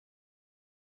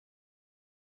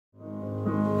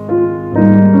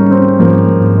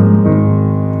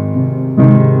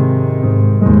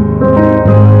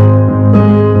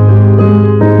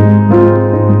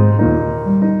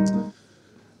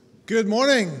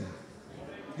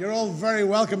You're all very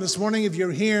welcome this morning. If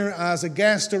you're here as a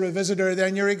guest or a visitor,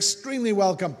 then you're extremely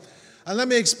welcome. And let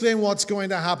me explain what's going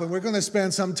to happen. We're going to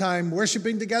spend some time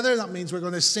worshiping together. That means we're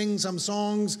going to sing some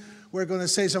songs. We're going to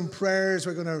say some prayers.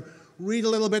 We're going to read a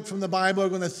little bit from the Bible. We're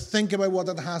going to think about what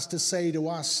it has to say to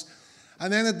us.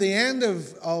 And then at the end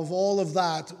of all of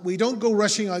that, we don't go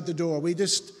rushing out the door. We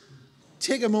just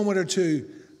take a moment or two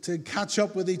to catch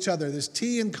up with each other. There's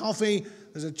tea and coffee.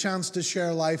 There's a chance to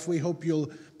share life. We hope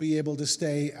you'll be able to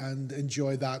stay and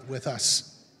enjoy that with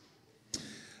us.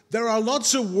 There are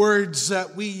lots of words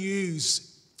that we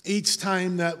use each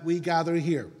time that we gather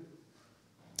here.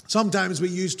 Sometimes we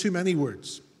use too many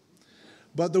words.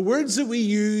 But the words that we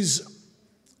use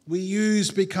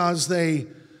because they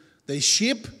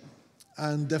shape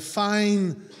and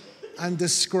define and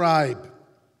describe.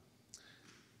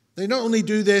 They not only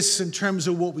do this in terms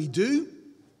of what we do,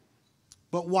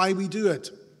 but why we do it.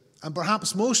 And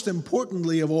perhaps most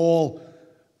importantly of all,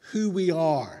 who we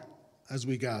are as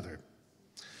we gather.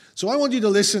 So I want you to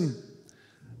listen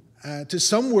to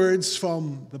some words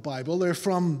from the Bible. They're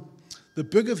from the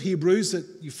book of Hebrews that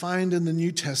you find in the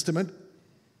New Testament.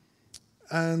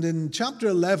 And in chapter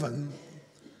 11,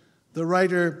 the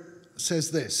writer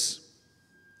says this: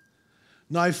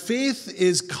 "Now faith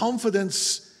is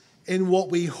confidence in what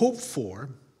we hope for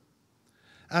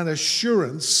and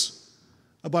assurance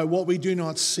about what we do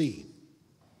not see."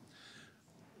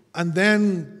 And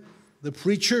then the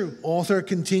preacher, author,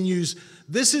 continues,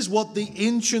 "This is what the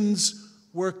ancients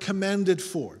were commended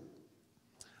for."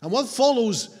 And what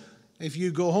follows, if you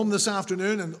go home this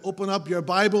afternoon and open up your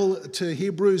Bible to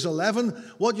Hebrews 11,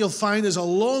 what you'll find is a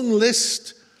long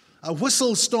list, a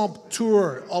whistle-stop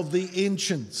tour of the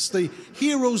ancients, the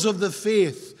heroes of the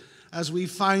faith, as we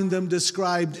find them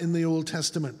described in the Old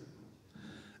Testament.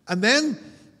 And then,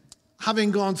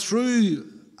 having gone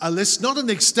through a list, not an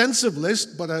extensive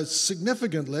list, but a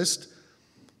significant list,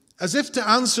 as if to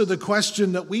answer the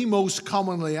question that we most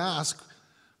commonly ask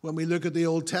when we look at the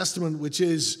Old Testament, which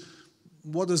is,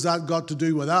 what has that got to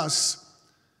do with us?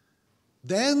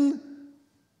 Then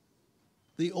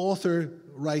the author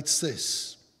writes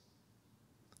this: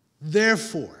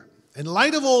 "Therefore, in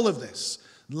light of all of this,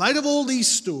 in light of all these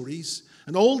stories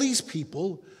and all these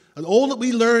people and all that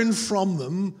we learn from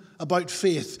them about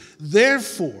faith,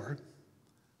 therefore,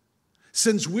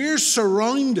 since we're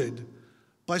surrounded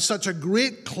by such a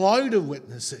great cloud of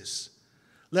witnesses,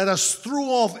 let us throw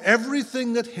off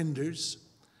everything that hinders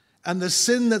and the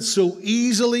sin that so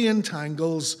easily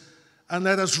entangles, and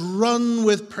let us run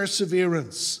with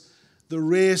perseverance the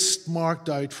race marked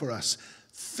out for us,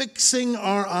 fixing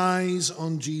our eyes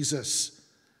on Jesus,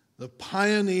 the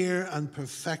pioneer and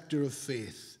perfecter of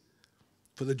faith.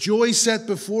 For the joy set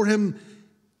before him,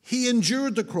 he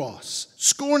endured the cross,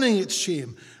 scorning its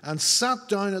shame, and sat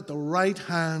down at the right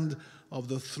hand of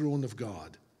the throne of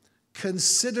God.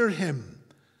 Consider him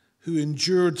who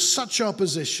endured such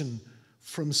opposition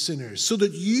from sinners, so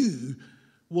that you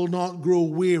will not grow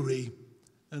weary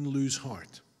and lose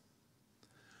heart."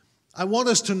 I want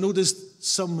us to notice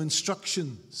some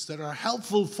instructions that are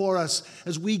helpful for us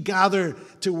as we gather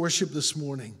to worship this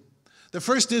morning. The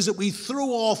first is that we throw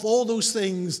off all those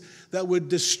things that would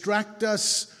distract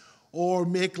us or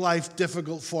make life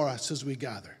difficult for us as we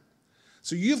gather.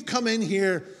 So you've come in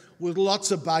here with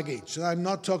lots of baggage. And I'm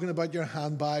not talking about your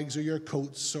handbags or your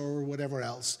coats or whatever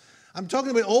else. I'm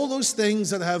talking about all those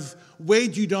things that have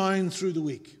weighed you down through the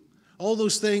week. All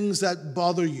those things that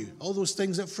bother you. All those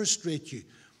things that frustrate you.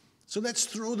 So let's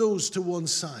throw those to one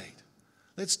side.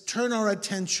 Let's turn our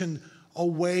attention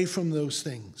away from those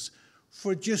things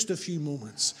for just a few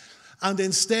moments. And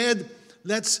instead,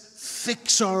 let's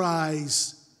fix our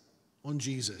eyes on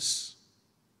Jesus.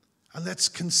 And let's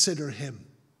consider him.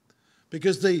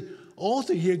 Because the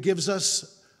author here gives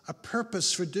us a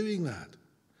purpose for doing that.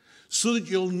 So that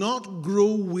you'll not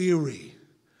grow weary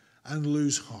and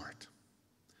lose heart.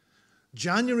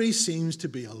 January seems to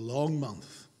be a long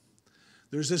month.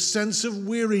 There's a sense of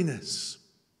weariness.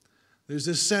 There's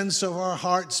a sense of our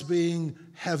hearts being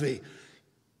heavy.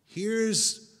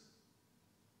 Here's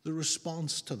the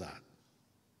response to that.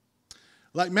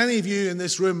 Like many of you in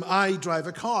this room, I drive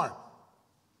a car.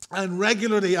 And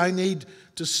regularly I need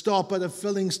to stop at a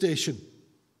filling station.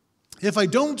 If I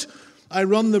don't, I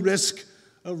run the risk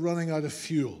of running out of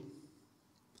fuel.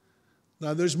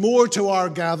 Now, there's more to our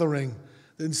gathering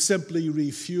than simply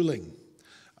refueling.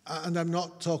 And I'm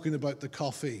not talking about the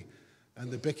coffee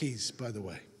and the bickies, by the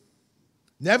way.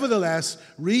 Nevertheless,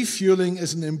 refueling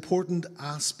is an important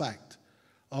aspect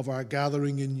of our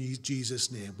gathering in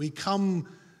Jesus' name. We come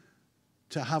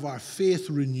to have our faith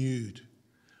renewed.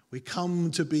 We come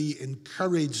to be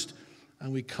encouraged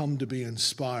and we come to be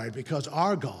inspired, because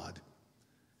our God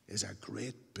is a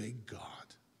great big God.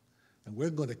 And we're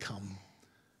going to come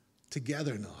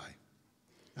together now,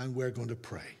 and we're going to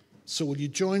pray. So will you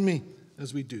join me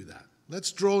as we do that?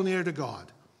 Let's draw near to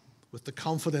God with the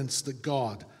confidence that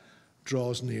God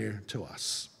draws near to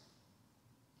us.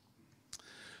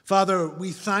 Father,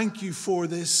 we thank you for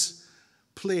this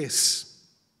place.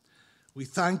 We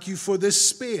thank you for this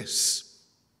space.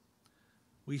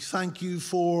 We thank you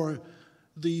for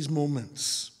these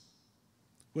moments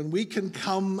when we can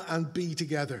come and be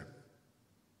together,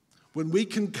 when we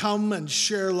can come and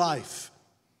share life,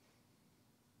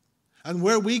 and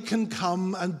where we can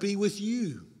come and be with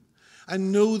you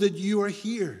and know that you are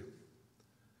here,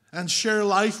 and share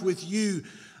life with you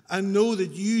and know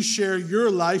that you share your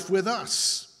life with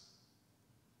us.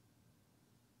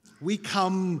 We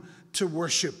come to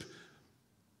worship.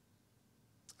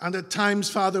 And at times,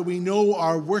 Father, we know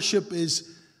our worship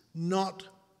is not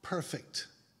perfect.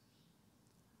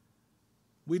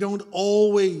 We don't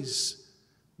always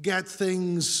get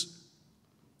things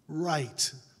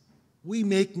right. We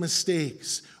make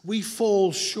mistakes. We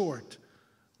fall short.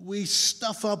 We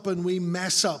stuff up and we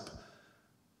mess up.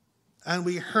 And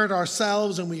we hurt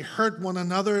ourselves and we hurt one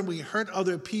another and we hurt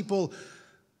other people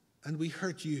and we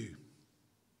hurt you.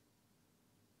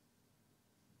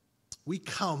 We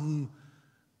come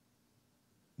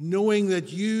knowing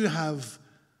that you have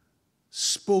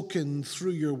spoken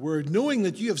through your word, knowing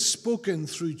that you have spoken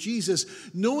through Jesus,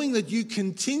 knowing that you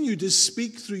continue to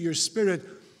speak through your Spirit,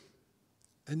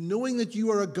 and knowing that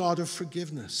you are a God of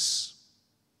forgiveness.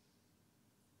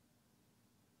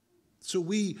 So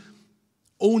we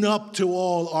own up to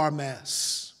all our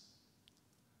mess,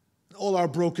 all our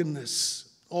brokenness,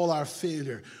 all our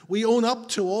failure. We own up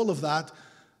to all of that,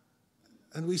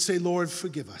 and we say, Lord,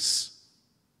 forgive us.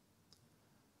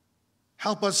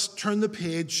 Help us turn the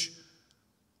page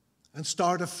and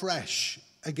start afresh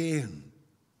again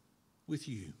with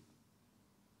you.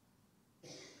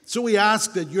 So we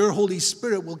ask that your Holy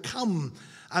Spirit will come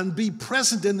and be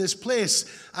present in this place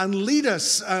and lead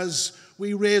us as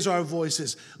we raise our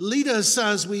voices. Lead us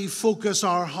as we focus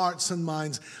our hearts and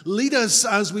minds. Lead us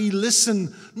as we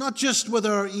listen, not just with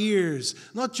our ears,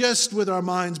 not just with our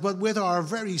minds, but with our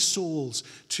very souls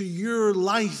to your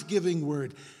life-giving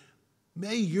word.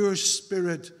 May your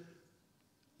Spirit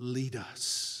lead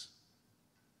us.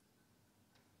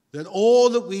 That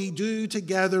all that we do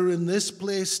together in this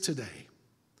place today,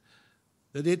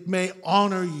 that it may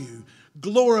honor you,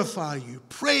 glorify you,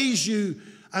 praise you,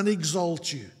 and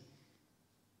exalt you.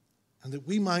 And that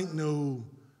we might know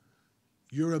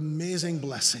your amazing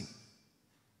blessing.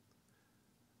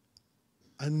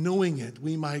 And knowing it,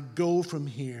 we might go from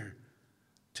here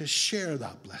to share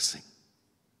that blessing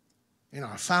in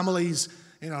our families,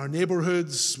 in our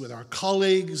neighborhoods, with our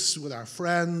colleagues, with our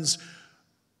friends,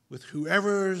 with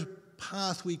whoever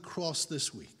path we cross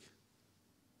this week.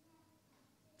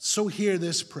 So hear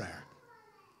this prayer.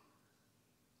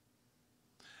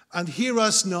 And hear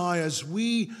us now as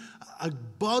we, a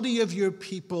body of your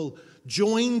people,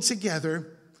 join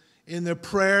together in the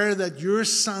prayer that your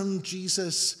Son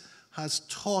Jesus has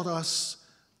taught us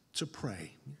to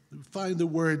pray. You'll find the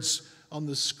words on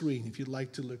the screen if you'd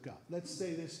like to look up. Let's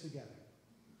say this together.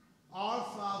 Our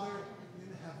Father in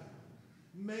heaven,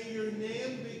 may your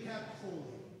name be kept holy.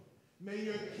 May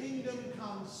your kingdom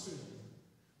come soon.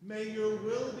 May your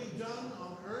will be done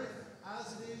on earth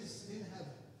as it is in heaven.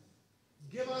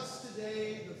 Give us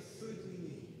today the food we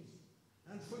need,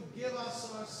 and forgive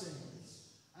us our sins,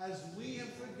 as we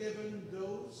have forgiven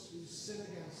those who sin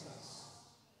against us.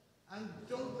 And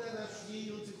don't let us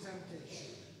yield to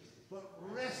temptation, but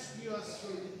rescue us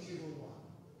from the evil one.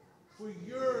 For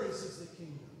yours is the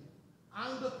kingdom,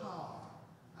 and the power,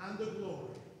 and the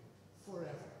glory,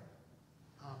 forever.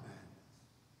 Amen.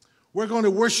 We're going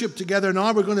to worship together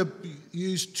now. We're going to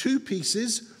use two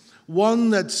pieces. One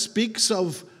that speaks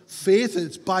of faith.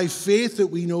 It's by faith that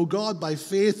we know God, by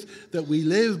faith that we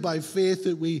live, by faith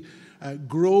that we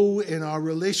grow in our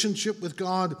relationship with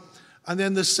God. And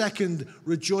then the second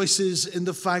rejoices in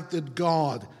the fact that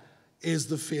God is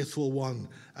the faithful one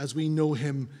as we know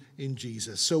him in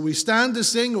Jesus. So we stand to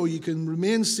sing, or you can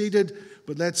remain seated,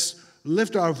 but let's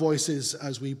lift our voices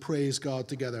as we praise God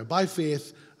together. By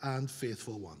faith and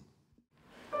faithful one.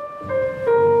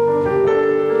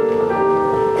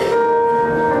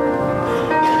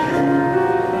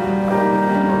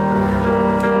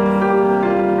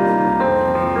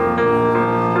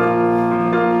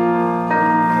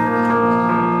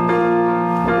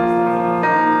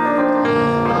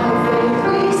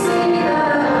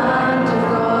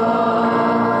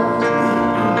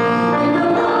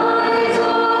 Rise,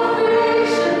 all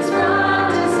creations rise.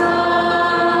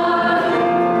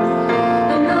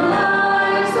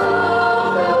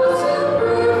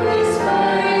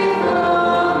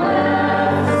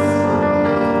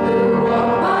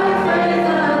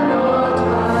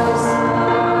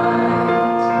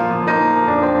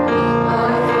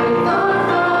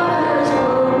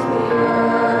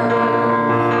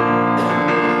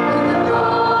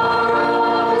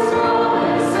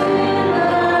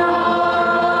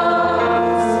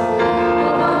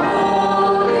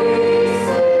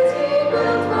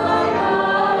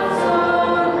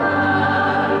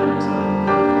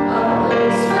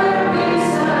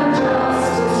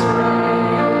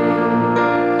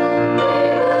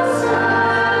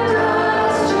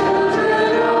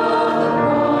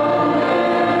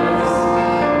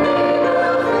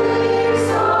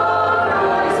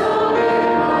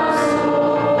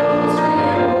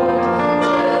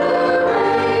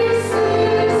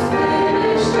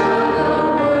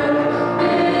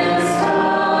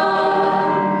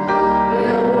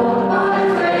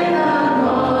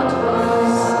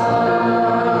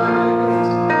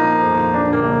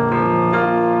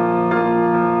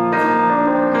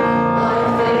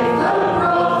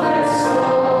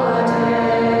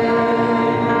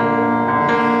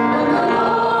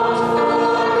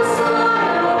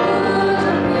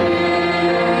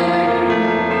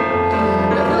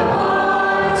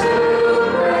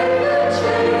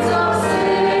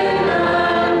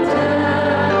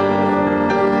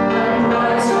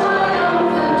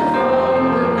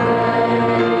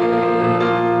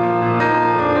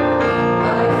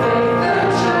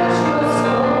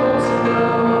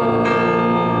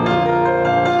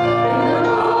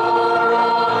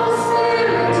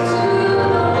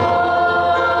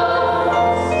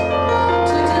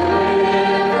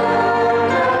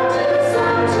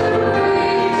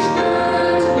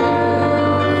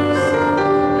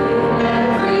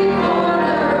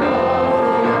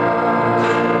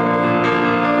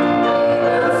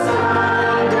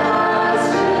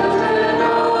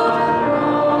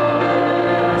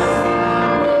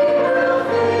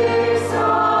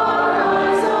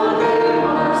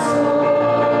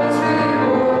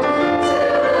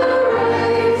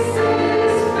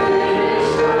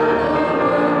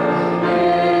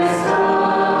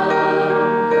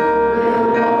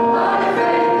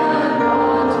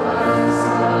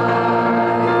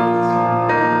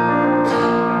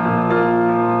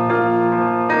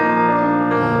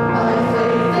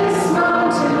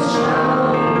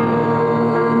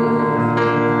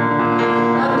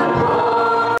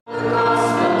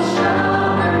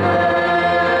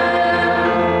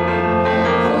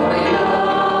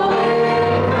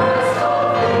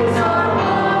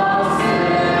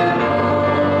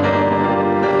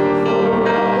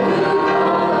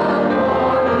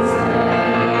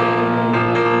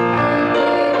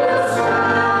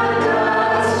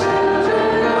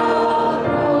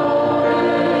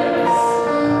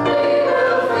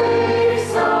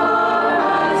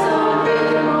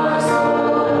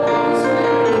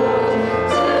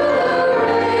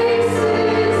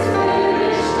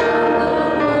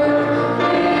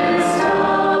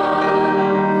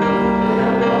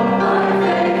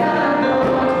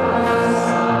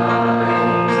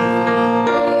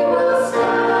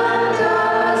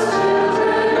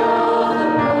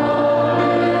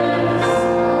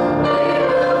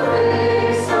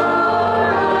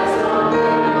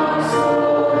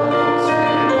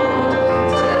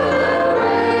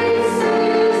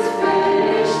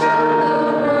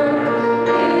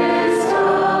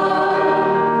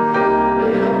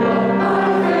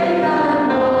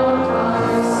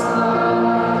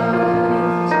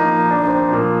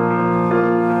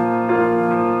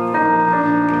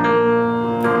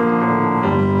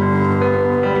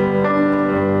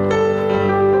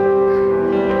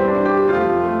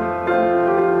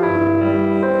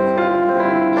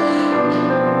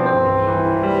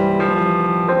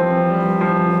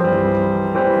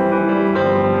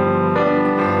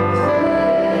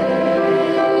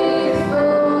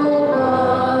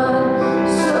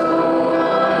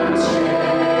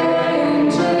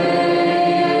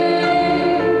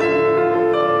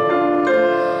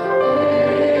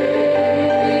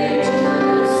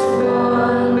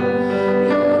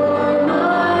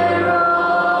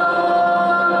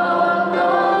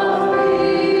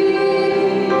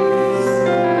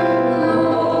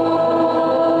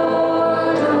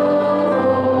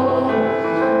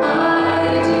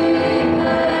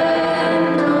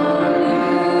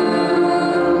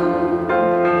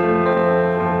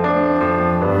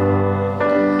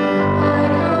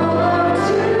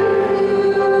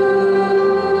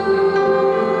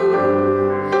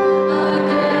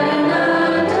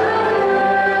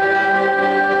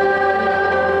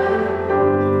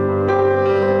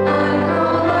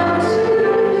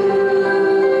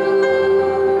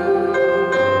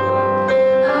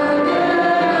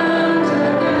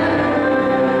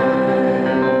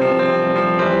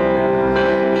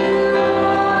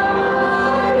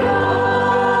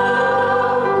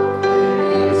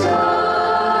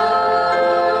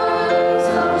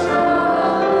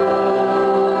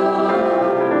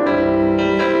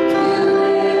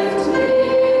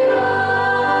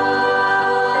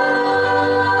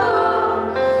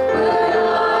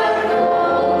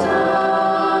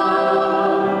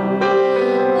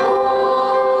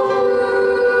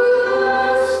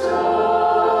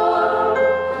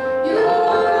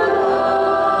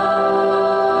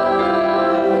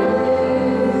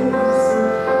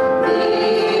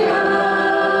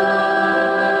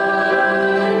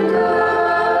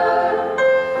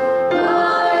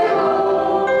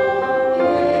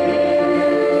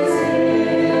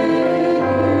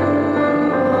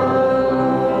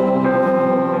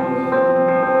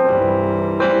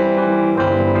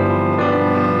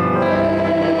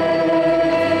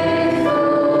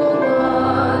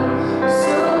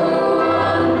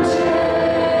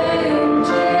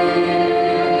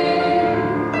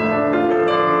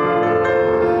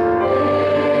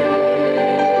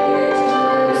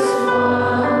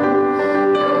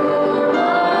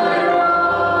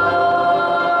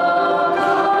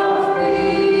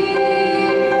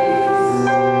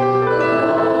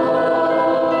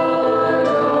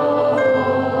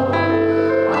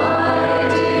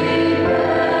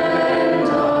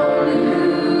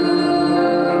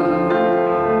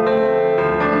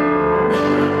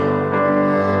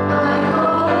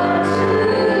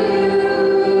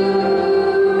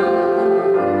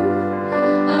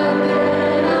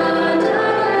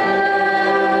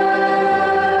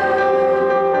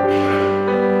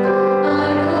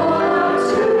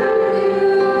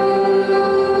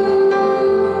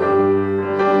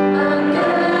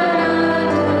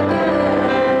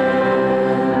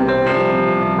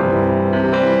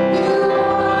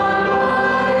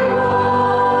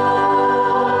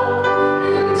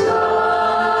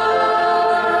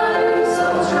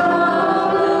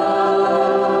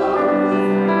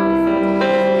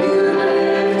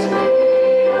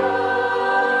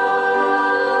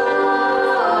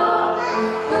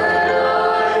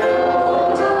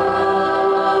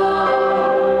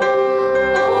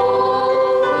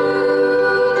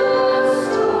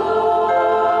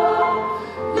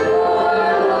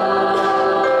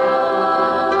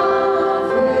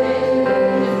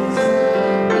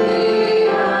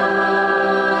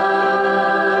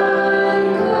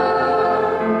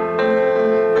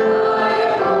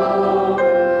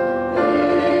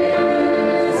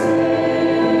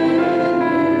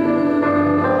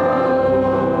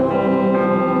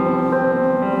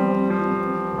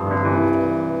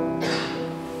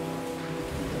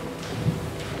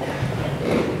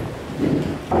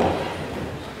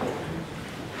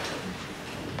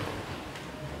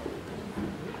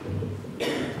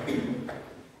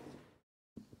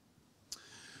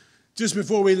 Just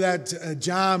before we let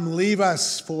Jam leave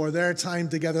us for their time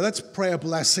together, let's pray a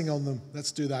blessing on them.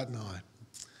 Let's do that now.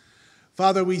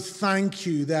 Father, we thank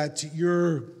you that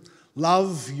your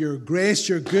love, your grace,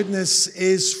 your goodness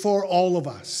is for all of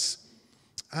us,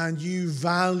 and you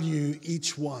value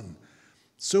each one.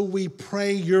 So we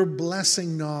pray your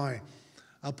blessing now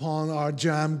upon our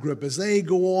Jam group as they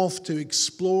go off to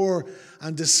explore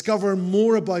and discover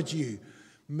more about you.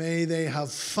 May they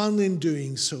have fun in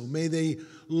doing so. May they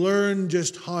learn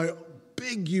just how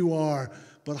big you are,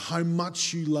 but how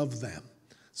much you love them.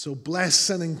 So bless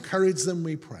and encourage them,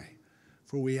 we pray.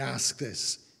 For we ask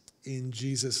this in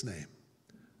Jesus' name.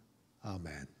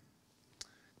 Amen.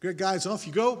 Great, guys. Off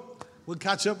you go. We'll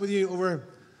catch up with you over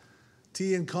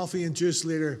tea and coffee and juice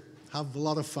later. Have a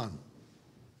lot of fun.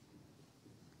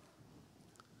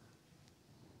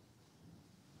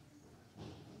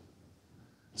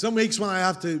 Some weeks when I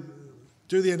have to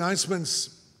do the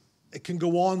announcements, it can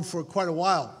go on for quite a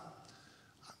while.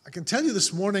 I can tell you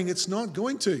this morning it's not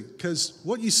going to, because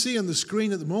what you see on the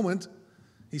screen at the moment,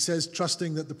 he says,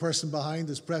 trusting that the person behind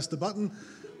has pressed the button.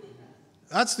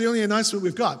 That's the only announcement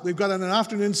we've got. We've got an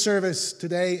afternoon service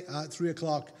today at 3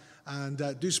 o'clock,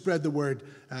 and do spread the word.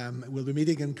 We'll be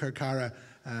meeting in Kirkara,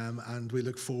 and we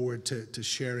look forward to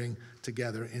sharing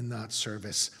together in that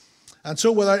service. And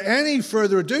so without any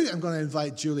further ado, I'm going to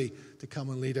invite Julie to come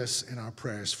and lead us in our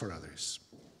prayers for others.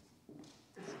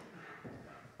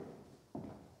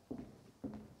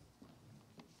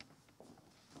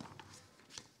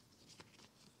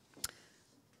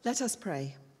 Let us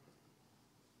pray.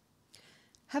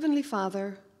 Heavenly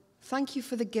Father, thank you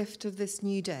for the gift of this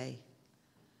new day.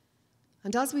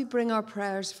 And as we bring our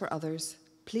prayers for others,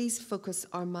 please focus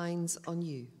our minds on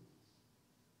you.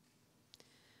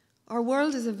 Our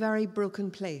world is a very broken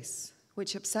place,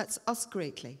 which upsets us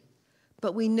greatly,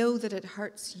 but we know that it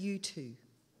hurts you too.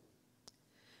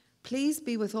 Please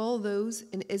be with all those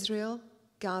in Israel,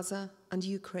 Gaza, and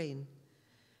Ukraine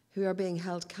who are being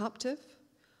held captive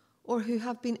or who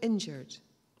have been injured,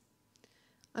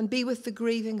 and be with the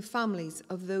grieving families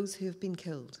of those who have been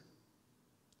killed.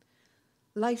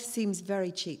 Life seems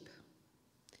very cheap,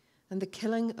 and the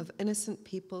killing of innocent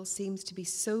people seems to be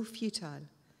so futile,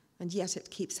 and yet it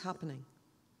keeps happening.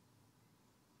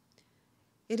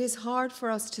 It is hard for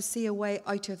us to see a way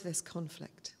out of this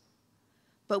conflict,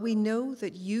 but we know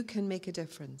that you can make a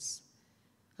difference,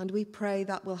 and we pray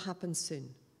that will happen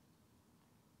soon.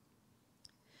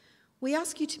 We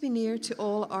ask you to be near to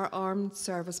all our armed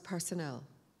service personnel,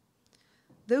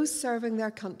 those serving their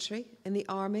country in the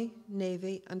Army,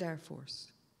 Navy, and Air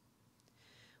Force.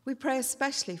 We pray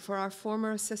especially for our former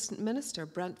Assistant Minister,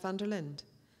 Brent van der Linde,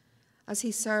 as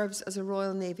he serves as a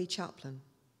Royal Navy chaplain.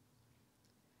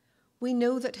 We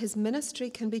know that his ministry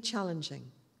can be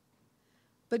challenging,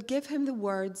 but give him the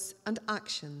words and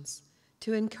actions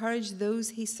to encourage those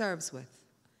he serves with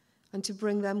and to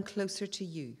bring them closer to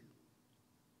you.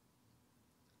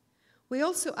 We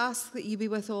also ask that you be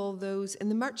with all those in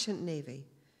the Merchant Navy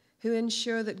who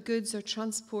ensure that goods are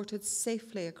transported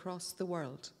safely across the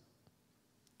world.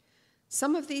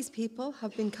 Some of these people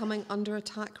have been coming under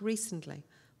attack recently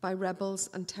by rebels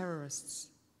and terrorists.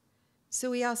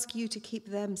 So we ask you to keep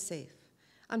them safe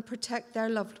and protect their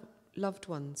loved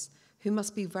ones who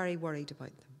must be very worried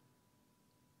about them.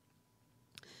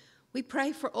 We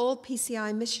pray for all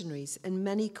PCI missionaries in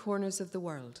many corners of the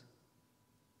world.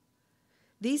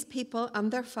 These people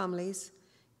and their families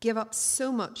give up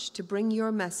so much to bring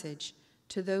your message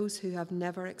to those who have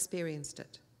never experienced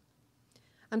it.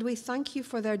 And we thank you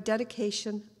for their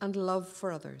dedication and love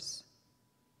for others.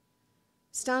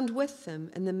 Stand with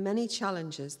them in the many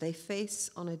challenges they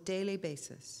face on a daily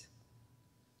basis.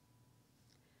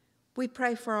 We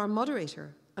pray for our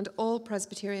moderator and all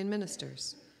Presbyterian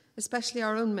ministers, especially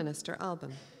our own minister,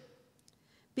 Alban.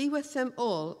 Be with them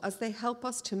all as they help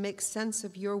us to make sense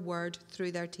of your word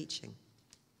through their teaching.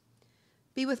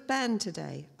 Be with Ben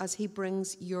today as he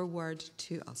brings your word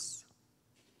to us.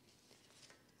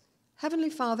 Heavenly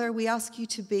Father, we ask you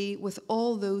to be with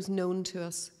all those known to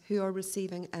us who are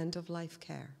receiving end-of-life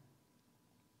care.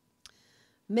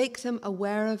 Make them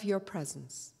aware of your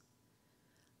presence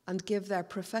and give their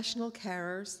professional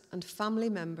carers and family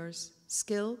members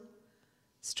skill,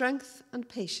 strength, and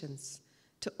patience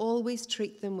to always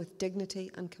treat them with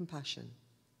dignity and compassion.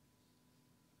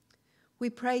 We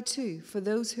pray too for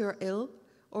those who are ill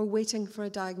or waiting for a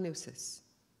diagnosis.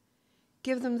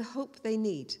 Give them the hope they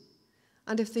need,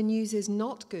 and if the news is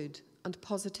not good and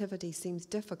positivity seems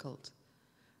difficult,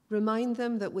 remind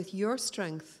them that with your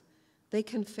strength, they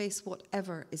can face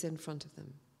whatever is in front of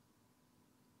them.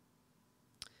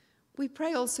 We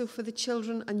pray also for the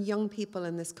children and young people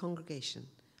in this congregation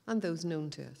and those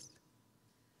known to us.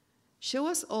 Show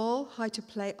us all how to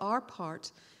play our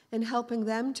part in helping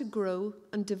them to grow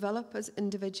and develop as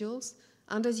individuals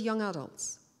and as young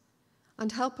adults,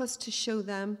 and help us to show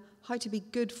them how to be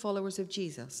good followers of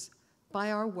Jesus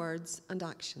by our words and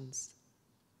actions.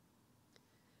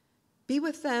 Be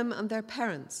with them and their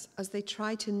parents as they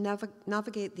try to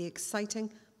navigate the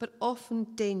exciting but often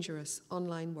dangerous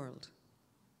online world.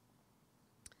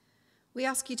 We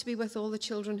ask you to be with all the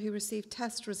children who received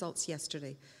test results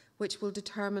yesterday, which will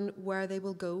determine where they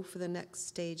will go for the next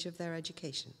stage of their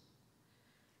education.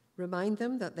 Remind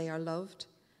them that they are loved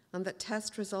and that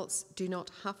test results do not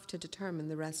have to determine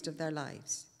the rest of their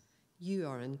lives. You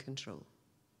are in control.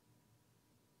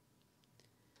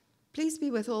 Please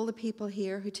be with all the people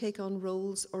here who take on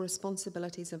roles or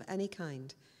responsibilities of any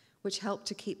kind, which help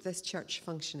to keep this church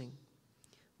functioning,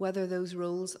 whether those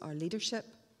roles are leadership,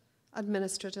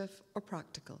 administrative, or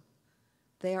practical.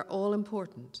 They are all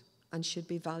important and should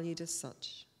be valued as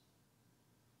such.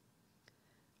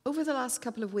 Over the last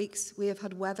couple of weeks, we have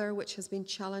had weather which has been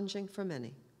challenging for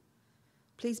many.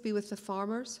 Please be with the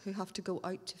farmers who have to go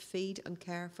out to feed and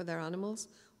care for their animals,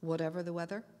 whatever the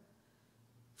weather.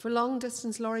 For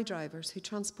long-distance lorry drivers who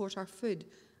transport our food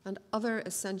and other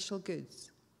essential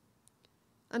goods.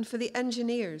 And for the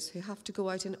engineers who have to go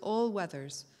out in all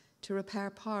weathers to repair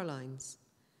power lines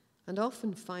and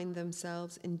often find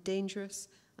themselves in dangerous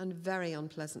and very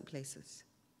unpleasant places.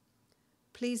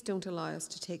 Please don't allow us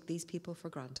to take these people for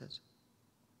granted.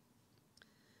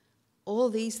 All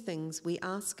these things we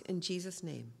ask in Jesus'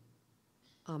 name.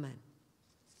 Amen.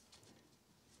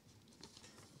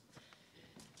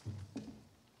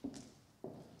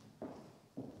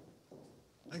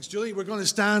 Thanks, Julie. We're going to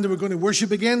stand and we're going to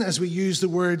worship again as we use the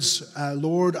words,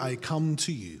 Lord, I come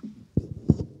to you.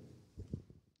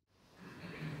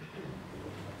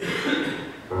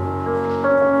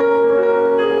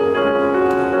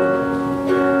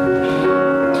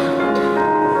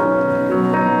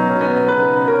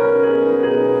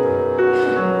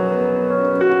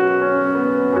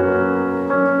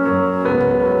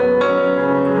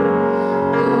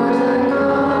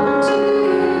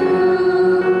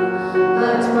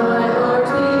 My heart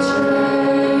be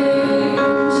changed in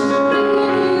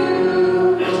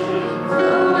you.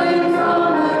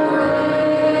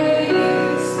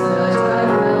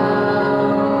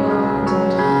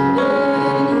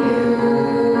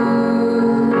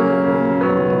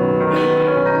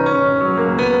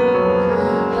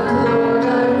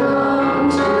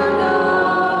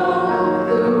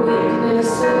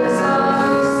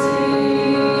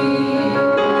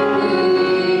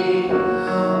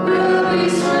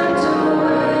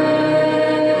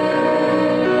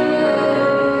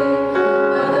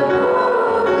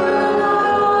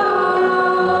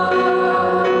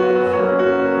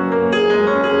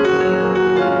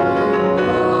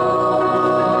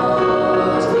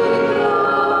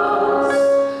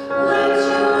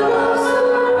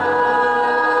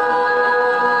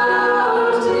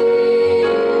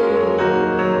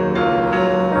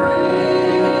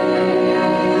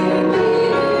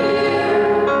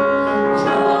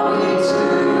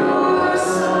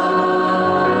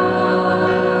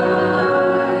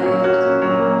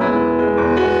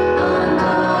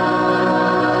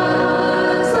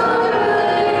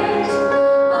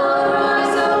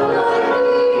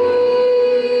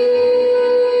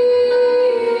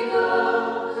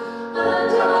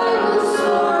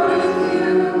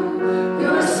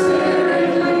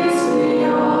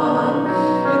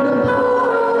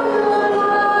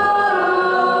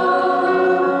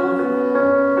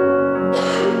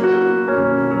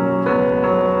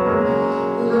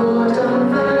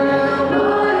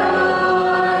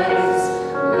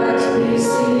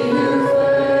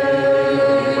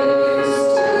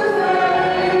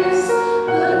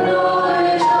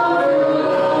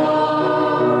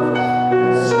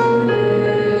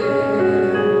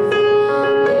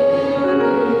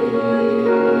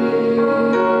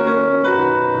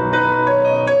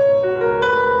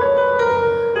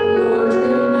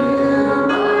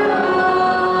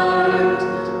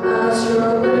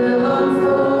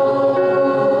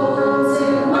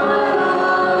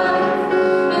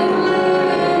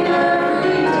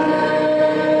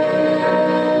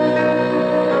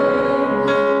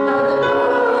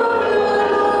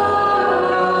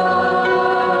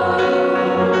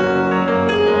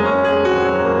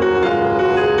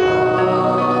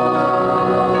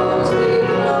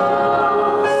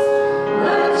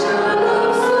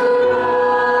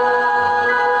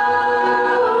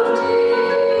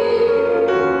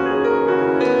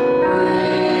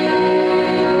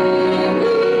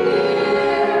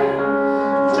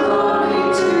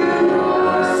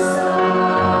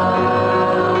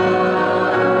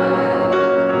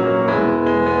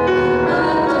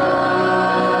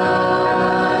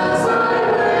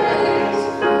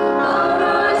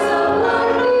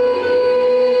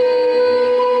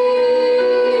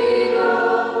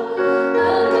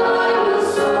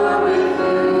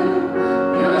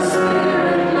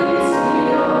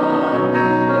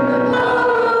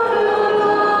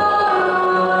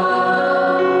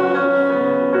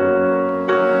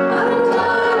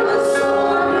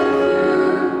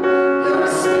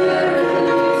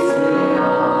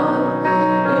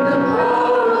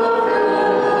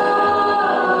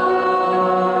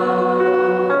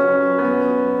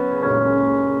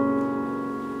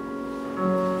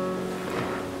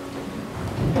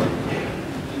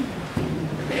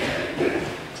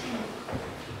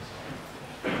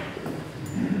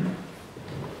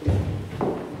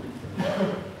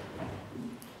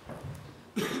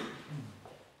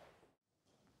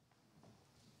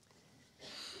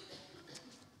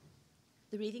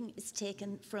 The reading is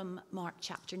taken from Mark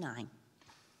chapter 9.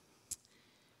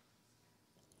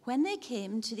 When they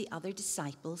came to the other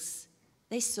disciples,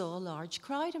 they saw a large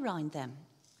crowd around them,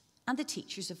 and the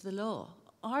teachers of the law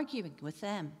arguing with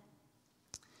them.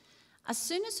 As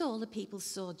soon as all the people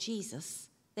saw Jesus,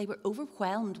 they were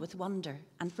overwhelmed with wonder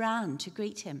and ran to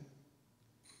greet him.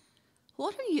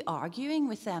 "What are you arguing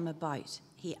with them about?"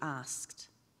 he asked.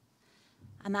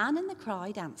 A man in the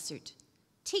crowd answered,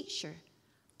 "Teacher,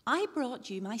 I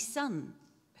brought you my son,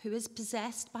 who is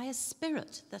possessed by a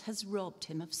spirit that has robbed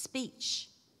him of speech.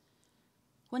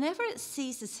 Whenever it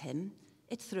seizes him,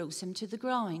 it throws him to the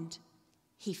ground.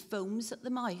 He foams at the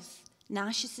mouth,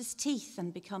 gnashes his teeth,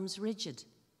 and becomes rigid.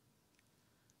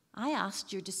 I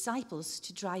asked your disciples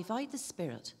to drive out the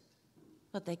spirit,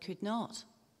 but they could not."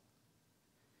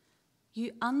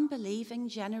 "You unbelieving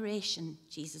generation,"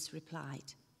 Jesus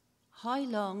replied, "how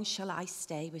long shall I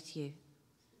stay with you?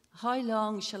 How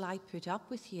long shall I put up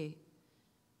with you?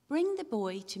 Bring the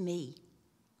boy to me."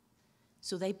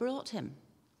 So they brought him.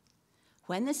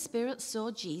 When the spirit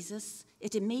saw Jesus,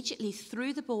 it immediately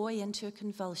threw the boy into a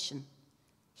convulsion.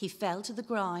 He fell to the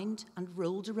ground and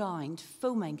rolled around,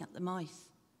 foaming at the mouth.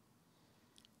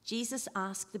 Jesus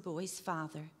asked the boy's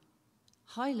father,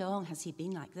 "How long has he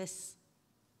been like this?"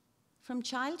 "From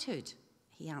childhood,"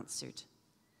 he answered.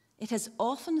 "It has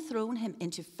often thrown him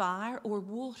into fire or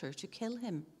water to kill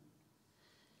him.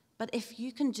 But if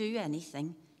you can do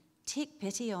anything, take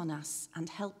pity on us and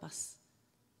help us."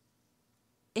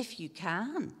 "If you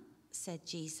can," said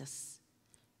Jesus,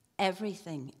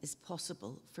 "everything is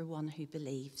possible for one who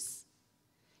believes."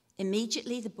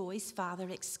 Immediately the boy's father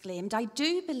exclaimed, "I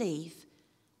do believe.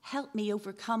 Help me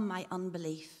overcome my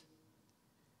unbelief."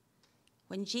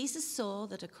 When Jesus saw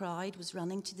that a crowd was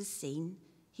running to the scene,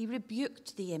 he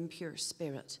rebuked the impure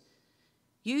spirit.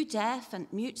 "You deaf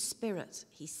and mute spirit,"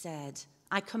 he said,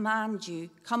 "I command you,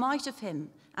 come out of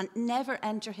him and never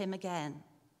enter him again."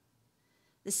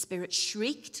 The spirit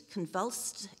shrieked,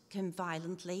 convulsed him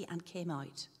violently, and came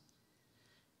out.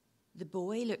 The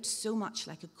boy looked so much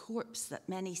like a corpse that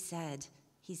many said,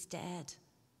 "He's dead."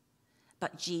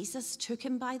 But Jesus took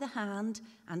him by the hand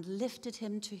and lifted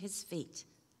him to his feet,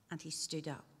 and he stood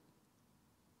up.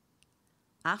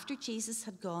 After Jesus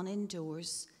had gone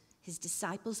indoors, his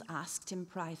disciples asked him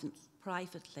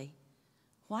privately,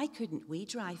 "Why couldn't we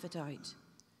drive it out?"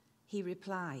 He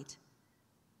replied,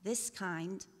 "This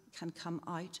kind can come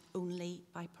out only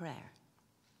by prayer."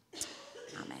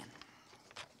 Amen.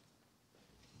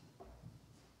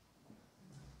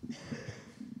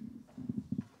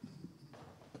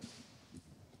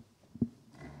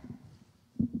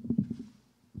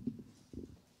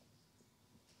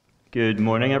 Good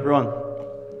morning, everyone.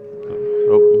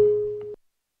 Oh.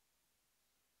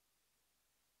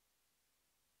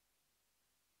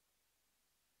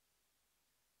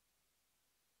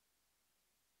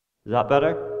 Is that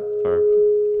better?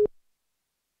 Or...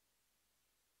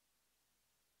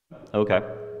 Okay.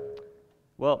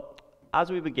 Well, as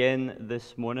we begin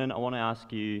this morning, I want to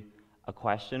ask you a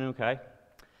question, okay?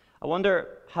 I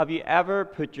wonder, have you ever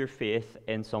put your faith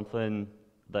in something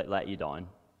that let you down?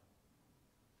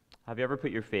 Have you ever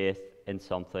put your faith in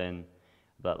something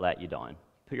that let you down?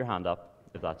 Put your hand up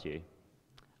if that's you.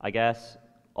 I guess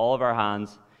all of our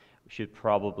hands should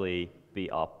probably be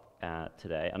up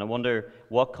today. And I wonder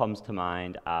what comes to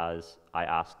mind as I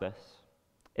ask this.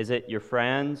 Is it your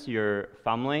friends, your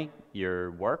family,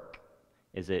 your work?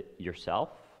 Is it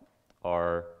yourself?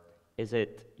 Or is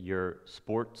it your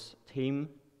sports team?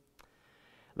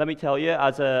 Let me tell you,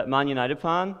 as a Man United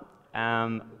fan,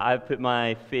 I've put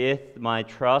my faith, my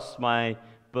trust, my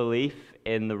belief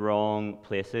in the wrong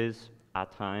places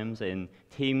at times, in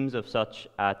teams of such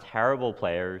terrible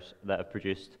players that have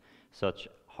produced such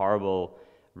horrible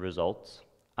results.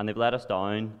 And they've let us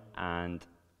down, and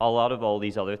a lot of all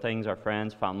these other things, our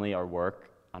friends, family, our work,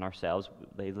 and ourselves,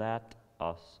 they let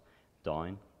us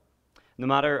down. No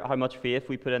matter how much faith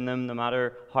we put in them, no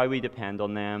matter how we depend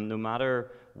on them, no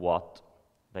matter what,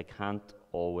 they can't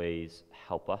always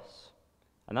help us.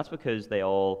 And that's because they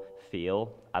all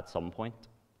fail at some point,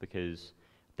 because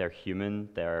they're human,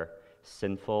 they're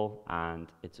sinful,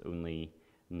 and it's only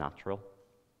natural.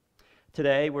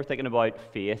 Today, we're thinking about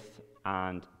faith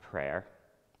and prayer,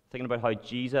 thinking about how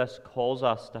Jesus calls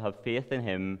us to have faith in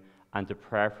him and to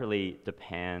prayerfully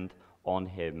depend on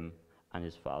him and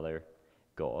his Father,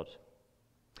 God.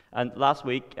 And last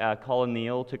week, Colin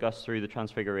Neal took us through the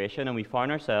Transfiguration, and we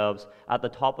found ourselves at the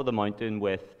top of the mountain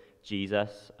with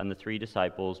Jesus and the three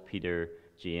disciples, Peter,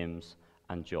 James,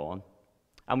 and John.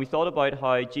 And we thought about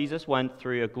how Jesus went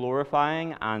through a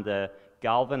glorifying and a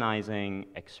galvanizing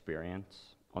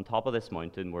experience on top of this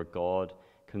mountain where God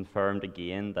confirmed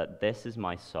again that this is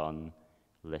my son,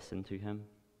 listen to him.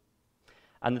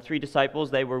 And the 3 disciples,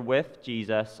 they were with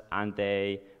Jesus and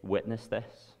they witnessed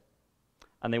this.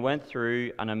 And they went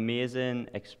through an amazing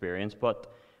experience.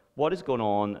 But what is going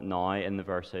on now in the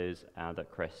verses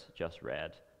that Chris just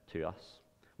read to us?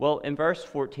 Well, in verse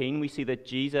 14, we see that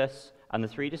Jesus and the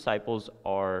 3 disciples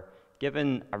are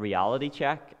given a reality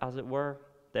check, as it were.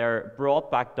 They're brought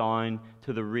back down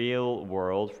to the real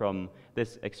world, from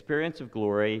this experience of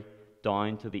glory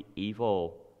down to the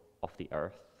evil of the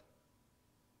earth.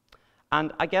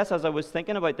 And I guess as I was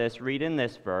thinking about this, reading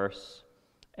this verse,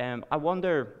 I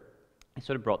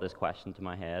sort of brought this question to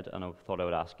my head, and I thought I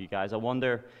would ask you guys. I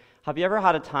wonder, have you ever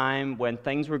had a time when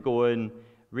things were going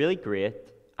really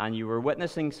great, and you were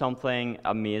witnessing something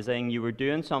amazing, you were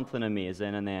doing something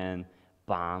amazing, and then,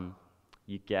 bam,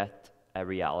 you get a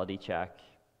reality check,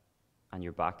 and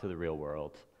you're back to the real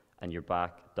world, and you're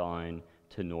back down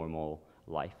to normal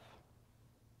life?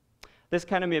 This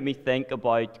kind of made me think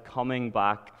about coming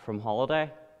back from holiday.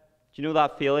 Do you know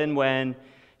that feeling when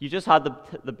you just had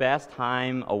the best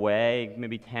time away,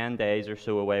 maybe 10 days or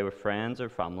so away with friends or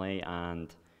family,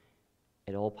 and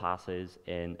it all passes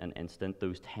in an instant,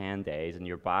 those 10 days, and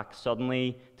you're back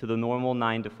suddenly to the normal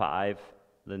 9 to 5,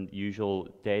 the usual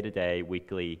day-to-day,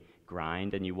 weekly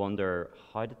grind, and you wonder,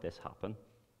 how did this happen?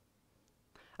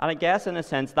 And I guess, in a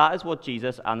sense, that is what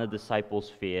Jesus and the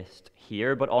disciples faced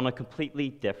here, but on a completely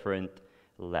different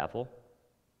level.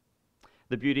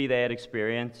 The beauty they had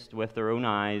experienced with their own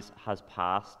eyes has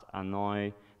passed, and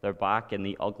now they're back in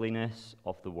the ugliness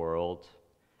of the world.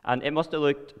 And it must have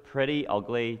looked pretty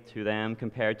ugly to them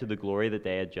compared to the glory that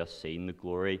they had just seen, the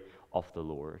glory of the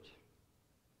Lord.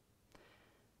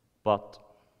 But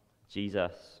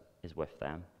Jesus is with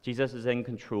them. Jesus is in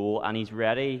control, and he's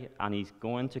ready, and he's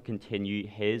going to continue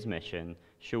his mission,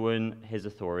 showing his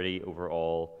authority over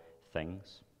all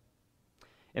things.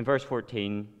 In verse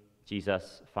 14,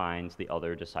 Jesus finds the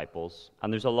other disciples,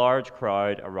 and there's a large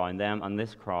crowd around them, and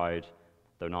this crowd,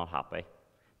 they're not happy.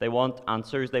 They want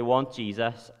answers, they want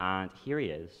Jesus, and here he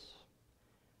is.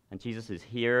 And Jesus is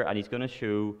here, and he's going to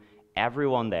show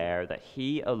everyone there that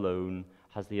he alone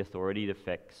has the authority to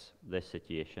fix this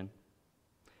situation.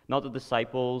 Not the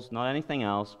disciples, not anything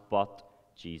else, but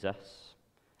Jesus.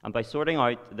 And by sorting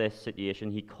out this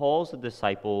situation, he calls the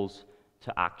disciples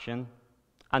to action.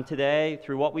 And today,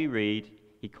 through what we read,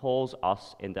 he calls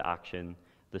us into action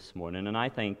this morning. And I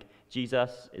think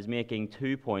Jesus is making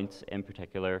 2 points in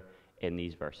particular in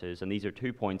these verses. And these are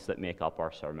 2 points that make up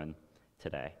our sermon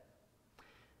today.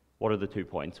 What are the 2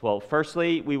 points? Well,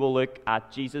 firstly, we will look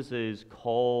at Jesus'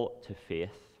 call to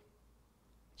faith.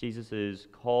 Jesus'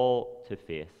 call to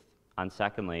faith. And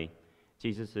secondly,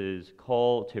 Jesus'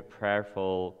 call to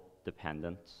prayerful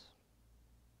dependence.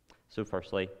 So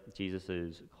firstly,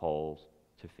 Jesus' call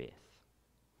to faith.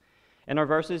 In our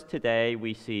verses today,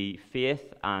 we see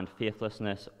faith and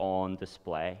faithlessness on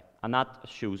display. And that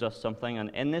shows us something.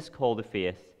 And in this call to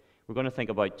faith, we're going to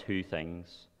think about 2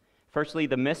 things. Firstly,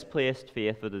 the misplaced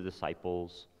faith of the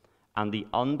disciples and the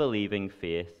unbelieving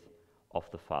faith of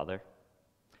the Father.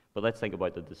 But let's think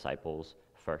about the disciples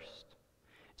first.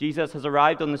 Jesus has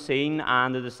arrived on the scene,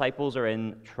 and the disciples are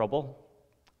in trouble.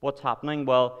 What's happening?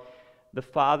 Well, the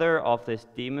father of this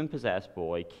demon-possessed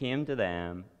boy came to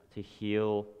them to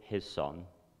heal his son,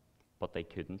 but they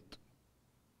couldn't.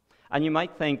 And you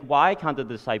might think, why can't the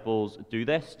disciples do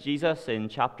this? Jesus, in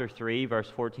chapter 3, verse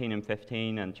 14 and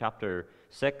 15, and chapter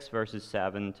 6, verses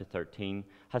 7 to 13,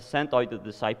 has sent out the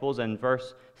disciples, and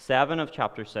verse 7 of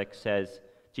chapter 6 says,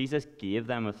 Jesus gave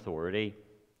them authority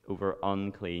over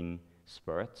unclean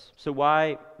spirits. So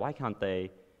why can't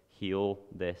they heal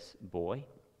this boy?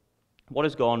 What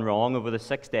has gone wrong over the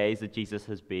 6 days that Jesus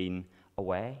has been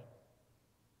away?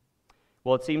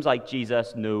 Well, it seems like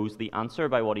Jesus knows the answer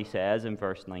by what he says in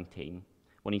verse 19,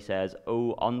 when he says,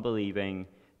 "O unbelieving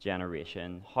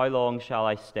generation, how long shall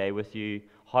I stay with you?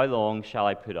 How long shall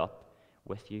I put up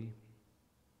with you?"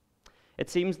 It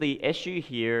seems the issue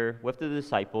here with the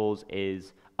disciples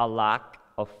is a lack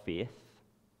of faith,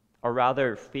 or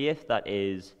rather, faith that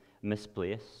is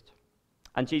misplaced.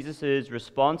 And Jesus'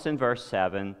 response in verse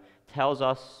 7 tells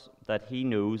us that he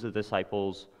knows the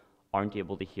disciples aren't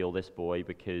able to heal this boy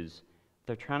because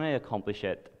they're trying to accomplish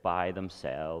it by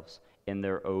themselves in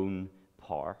their own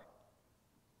power.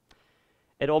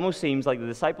 It almost seems like the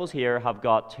disciples here have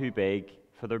got too big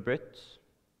for their boots.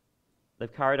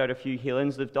 They've carried out a few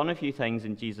healings, they've done a few things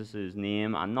in Jesus'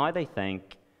 name, and now they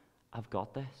think, I've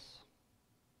got this.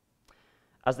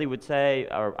 As they would say,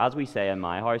 or as we say in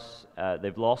my house,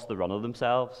 they've lost the run of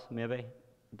themselves, maybe.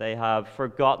 They have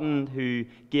forgotten who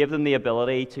gave them the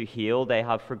ability to heal. They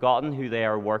have forgotten who they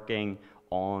are working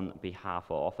on behalf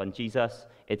of. And Jesus,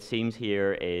 it seems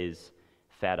here, is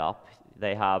fed up.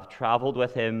 They have traveled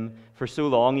with him for so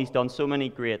long. He's done so many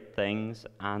great things,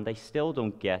 and they still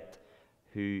don't get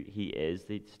who he is.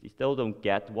 They still don't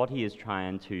get what he is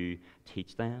trying to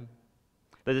teach them.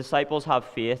 The disciples have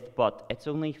faith, but it's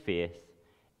only faith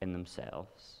in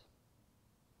themselves.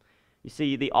 You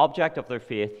see, the object of their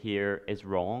faith here is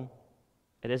wrong.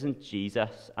 It isn't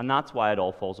Jesus, and that's why it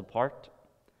all falls apart,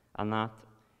 and that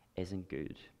isn't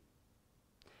good.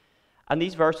 And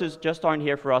these verses just aren't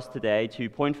here for us today to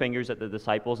point fingers at the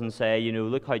disciples and say,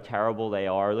 look how terrible they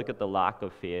are, look at the lack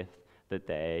of faith that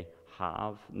they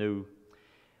have. No,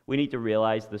 we need to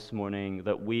realize this morning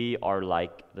that we are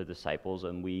like the disciples,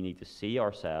 and we need to see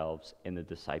ourselves in the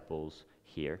disciples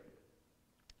here.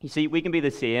 You see, we can be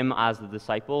the same as the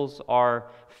disciples.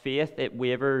 Our faith, it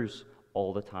wavers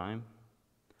all the time.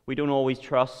 We don't always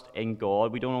trust in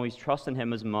God. We don't always trust in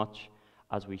him as much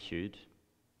as we should.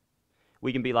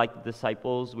 We can be like the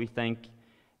disciples. We think,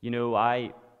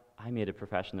 I made a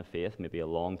profession of faith maybe a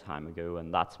long time ago,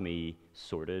 and that's me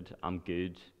sorted. I'm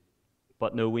good.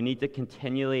 But no, we need to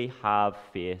continually have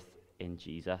faith in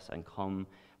Jesus and come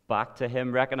back to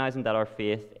him, recognizing that our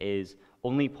faith is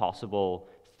only possible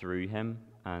through him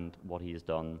and what he has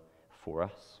done for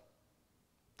us.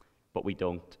 But we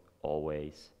don't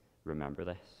always remember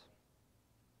this.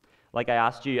 Like I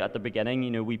asked you at the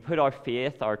beginning, we put our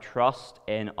faith, our trust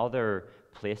in other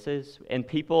places, in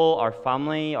people, our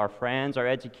family, our friends, our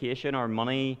education, our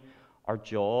money, our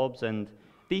jobs, and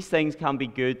these things can be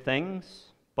good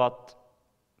things, but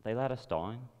they let us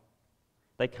down.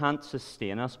 They can't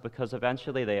sustain us because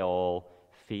eventually they all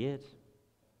fade.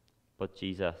 But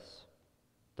Jesus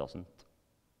doesn't.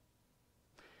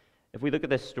 If we look at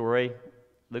this story,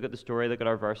 look at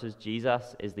our verses,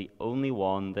 Jesus is the only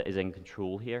one that is in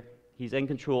control here. He's in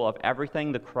control of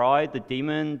everything, the crowd, the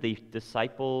demon, the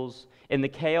disciples. In the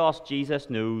chaos, Jesus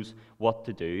knows what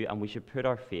to do, and we should put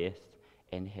our faith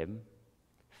in him.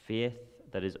 Faith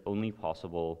that is only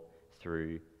possible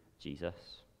through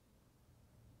Jesus.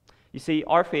 You see,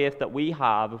 our faith that we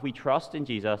have, if we trust in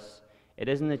Jesus, it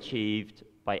isn't achieved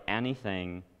by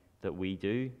anything that we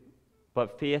do,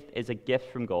 but faith is a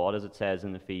gift from God, as it says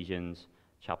in Ephesians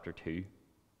chapter 2.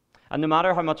 And no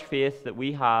matter how much faith that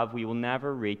we have, we will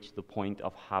never reach the point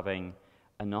of having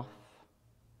enough.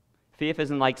 Faith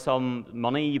isn't like some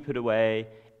money you put away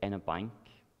in a bank.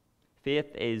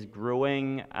 Faith is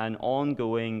growing, an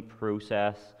ongoing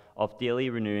process of daily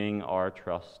renewing our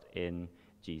trust in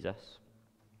Jesus.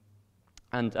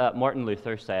 And Martin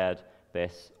Luther said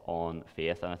this on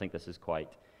faith, and I think this is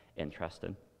quite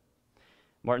interesting.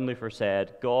 Martin Luther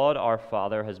said, "God our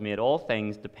Father has made all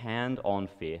things depend on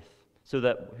faith, so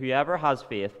that whoever has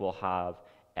faith will have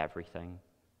everything,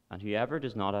 and whoever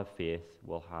does not have faith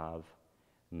will have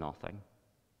nothing."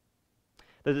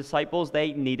 The disciples,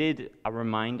 they needed a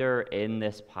reminder in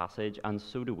this passage, and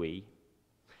so do we.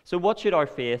 So what should our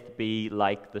faith be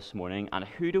like this morning, and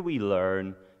who do we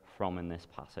learn from in this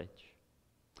passage?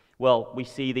 Well, we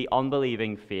see the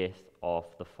unbelieving faith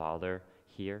of the Father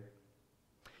here.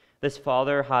 This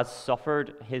father has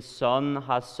suffered, his son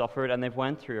has suffered, and they've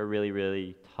went through a really,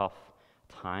 really tough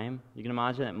time. You can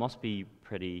imagine it must be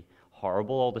pretty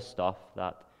horrible, all the stuff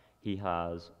that he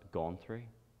has gone through.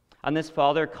 And this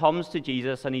father comes to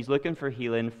Jesus, and he's looking for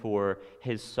healing for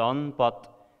his son,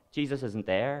 but Jesus isn't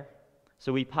there.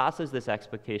 So he passes this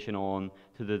expectation on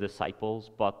to the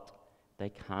disciples, but they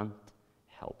can't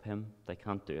help him. They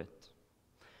can't do it.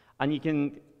 And you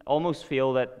can almost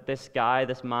feel that this guy,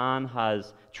 this man,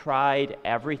 has tried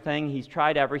everything. He's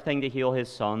tried everything to heal his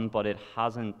son, but it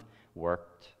hasn't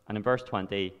worked. And in verse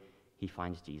 20, he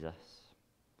finds Jesus.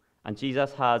 And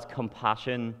Jesus has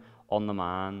compassion on the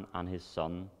man and his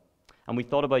son. And we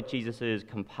thought about Jesus'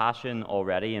 compassion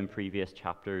already in previous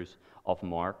chapters of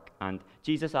Mark. And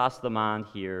Jesus asked the man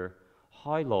here,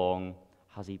 how long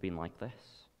has he been like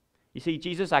this? You see,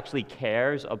 Jesus actually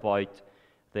cares about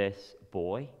this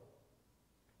boy.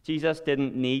 Jesus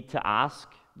didn't need to ask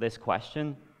this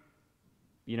question.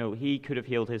 He could have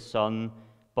healed his son,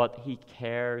 but he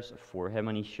cares for him,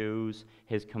 and he shows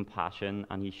his compassion,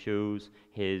 and he shows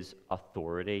his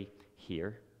authority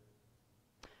here.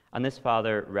 And this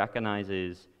father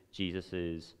recognizes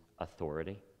Jesus'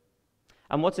 authority.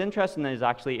 And what's interesting is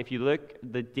actually, if you look,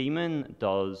 the demon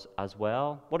does as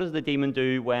well. What does the demon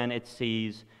do when it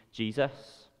sees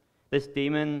Jesus? This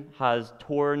demon has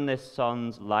torn this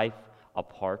son's life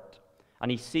apart.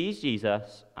 And he sees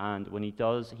Jesus, and when he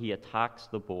does, he attacks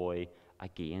the boy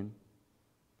again.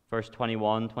 Verse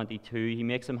 21, 22, he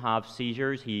makes him have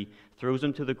seizures. He throws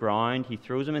him to the ground. He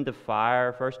throws him into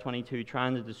fire. Verse 22,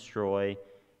 trying to destroy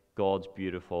God's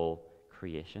beautiful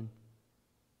creation.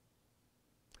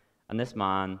 And this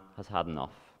man has had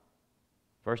enough.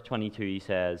 Verse 22, he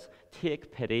says,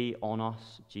 "Take pity on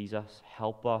us, Jesus.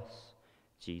 Help us,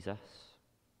 Jesus."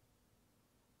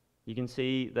 You can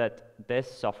see that this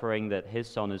suffering that his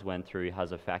son has went through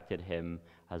has affected him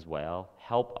as well.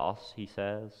 Help us, he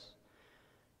says,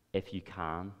 if you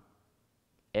can.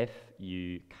 If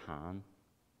you can.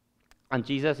 And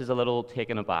Jesus is a little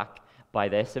taken aback by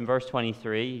this. In verse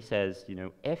 23, he says,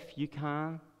 if you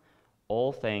can,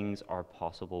 all things are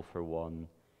possible for one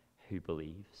who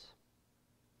believes.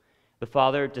 The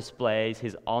Father displays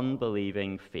his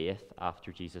unbelieving faith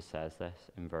after Jesus says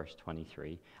this in verse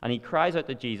 23. And he cries out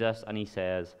to Jesus and he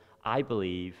says, "I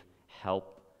believe,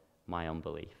 help my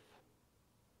unbelief."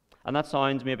 And that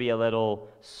sounds maybe a little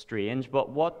strange, but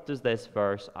what does this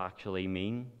verse actually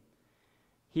mean?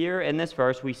 Here in this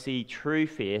verse, we see true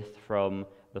faith from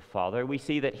the Father. We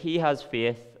see that he has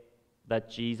faith that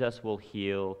Jesus will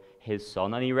heal his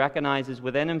son, and he recognizes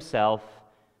within himself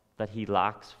that he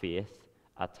lacks faith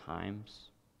at times.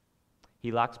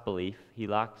 He lacks belief. He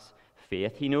lacks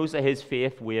faith. He knows that his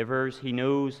faith wavers. He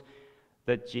knows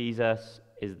that Jesus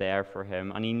is there for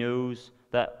him, and he knows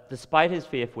that despite his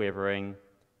faith wavering,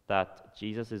 that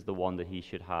Jesus is the one that he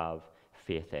should have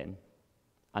faith in.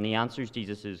 And he answers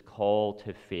Jesus' call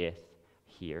to faith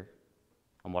here.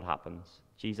 And what happens?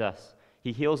 Jesus,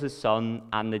 he heals his son,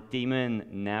 and the demon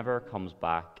never comes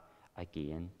back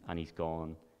again, and he's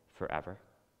gone forever.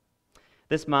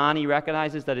 This man, he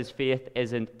recognizes that his faith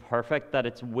isn't perfect, that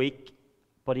it's weak,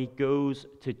 but he goes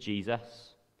to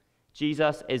Jesus.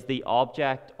 Jesus is the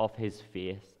object of his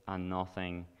faith and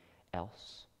nothing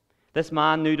else. This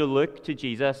man knew to look to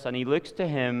Jesus, and he looks to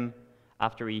him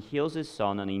after he heals his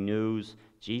son, and he knows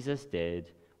Jesus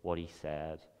did what he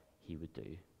said he would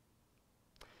do.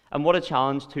 And what a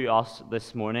challenge to us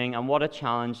this morning, and what a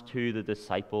challenge to the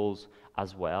disciples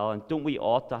as well. And don't we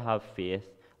ought to have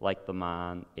faith like the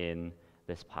man in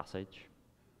this passage?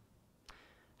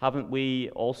 Haven't we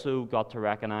also got to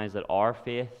recognize that our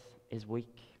faith is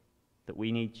weak, that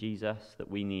we need Jesus,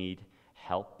 that we need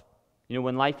help?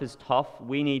 When life is tough,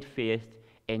 we need faith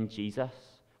in Jesus.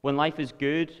 When life is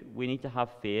good, we need to have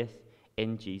faith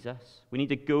in Jesus. We need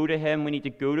to go to him. We need to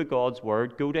go to God's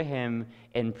word, go to him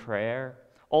in prayer.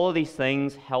 All of these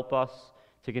things help us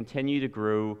to continue to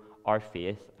grow our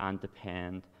faith and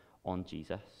depend on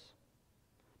Jesus.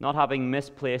 Not having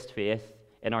misplaced faith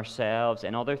in ourselves,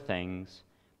 in other things,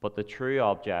 but the true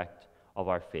object of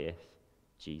our faith,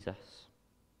 Jesus.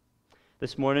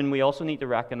 This morning, we also need to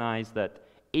recognize that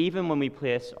even when we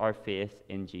place our faith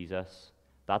in Jesus,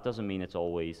 that doesn't mean it's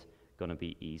always going to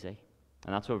be easy.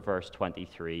 And that's what verse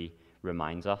 23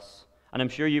 reminds us. And I'm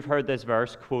sure you've heard this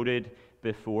verse quoted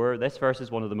before. This verse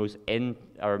is one of the most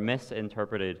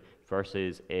misinterpreted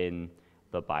verses in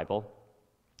the Bible.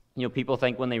 People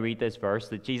think when they read this verse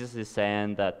that Jesus is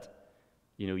saying that,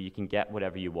 you can get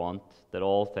whatever you want, that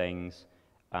all things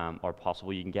are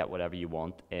possible, you can get whatever you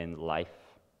want in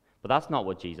life. But that's not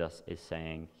what Jesus is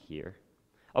saying here.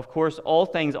 Of course, all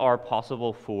things are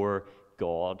possible for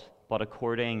God, but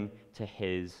according to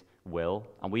his will,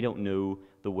 and we don't know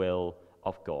the will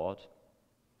of God.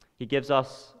 He gives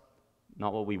us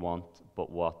not what we want, but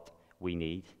what we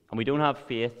need. And we don't have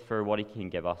faith for what he can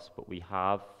give us, but we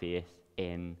have faith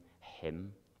in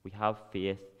him. We have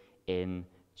faith in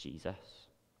Jesus.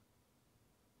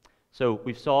 So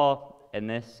we saw in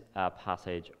this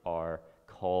passage our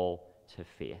call to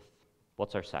faith.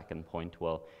 What's our second point?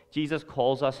 Well, Jesus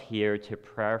calls us here to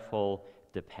prayerful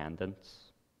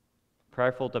dependence.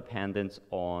 Prayerful dependence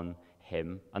on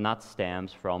him, and that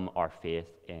stems from our faith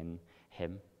in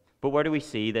him. But where do we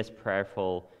see this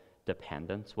prayerful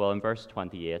dependence? Well, in verse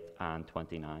 28 and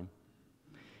 29.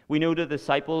 We know the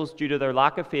disciples, due to their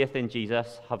lack of faith in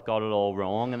Jesus, have got it all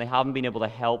wrong, and they haven't been able to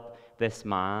help this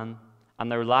man,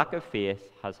 and their lack of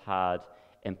faith has had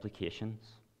implications.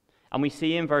 And we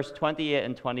see in verse 28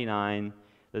 and 29,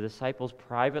 the disciples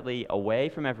privately, away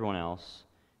from everyone else,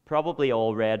 probably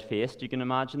all red-faced. You can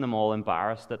imagine them all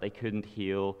embarrassed that they couldn't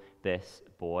heal this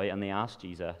boy. And they asked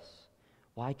Jesus,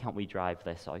 "Why can't we drive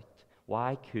this out?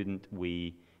 Why couldn't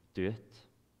we do it?"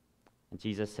 And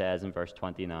Jesus says in verse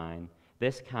 29,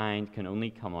 "This kind can only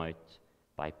come out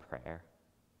by prayer."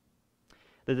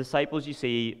 The disciples, you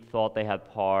see, thought they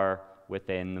had power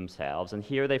within themselves. And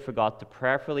here they forgot to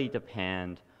prayerfully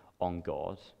depend on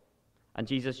God. And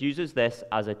Jesus uses this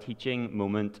as a teaching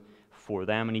moment for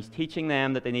them, and he's teaching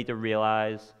them that they need to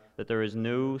realize that there is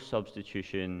no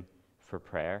substitution for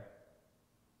prayer.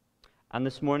 And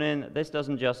this morning, this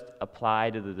doesn't just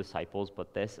apply to the disciples,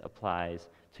 but this applies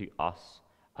to us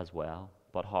as well.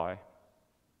 But how?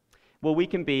 Well, we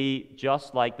can be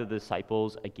just like the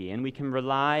disciples again. We can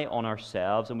rely on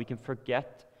ourselves and we can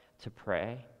forget to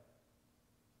pray.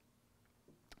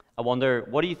 I wonder,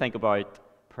 what do you think about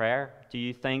prayer? Do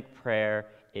you think prayer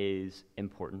is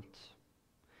important?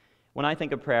 When I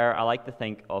think of prayer, I like to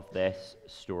think of this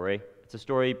story. It's a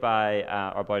story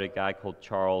about a guy called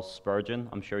Charles Spurgeon.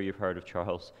 I'm sure you've heard of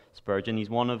Charles Spurgeon. He's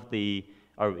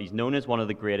known as one of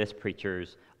the greatest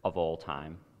preachers of all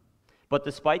time. But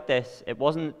despite this, it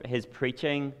wasn't his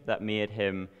preaching that made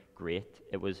him great.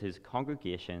 It was his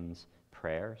congregation's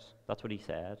prayers. That's what he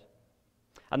said.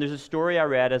 And there's a story I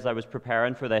read as I was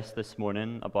preparing for this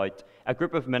morning about a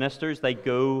group of ministers. They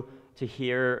go to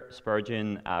hear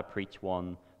Spurgeon preach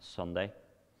one Sunday.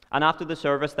 And after the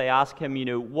service, they ask him,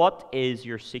 what is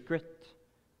your secret?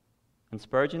 And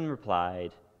Spurgeon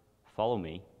replied, follow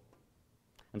me.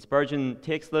 And Spurgeon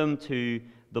takes them to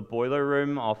the boiler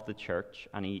room of the church,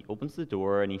 and he opens the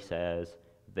door and he says,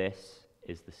 this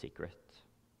is the secret.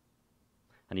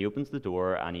 And he opens the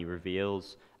door and he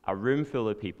reveals a room full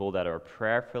of people that are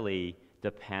prayerfully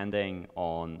depending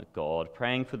on God,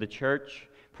 praying for the church,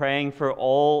 praying for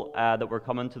all that were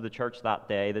coming to the church that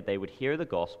day, that they would hear the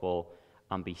gospel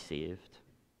and be saved.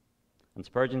 And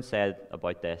Spurgeon said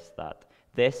about this that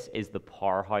this is the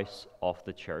powerhouse of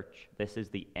the church. This is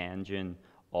the engine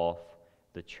of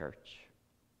the church.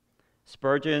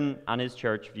 Spurgeon and his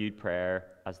church viewed prayer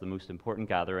as the most important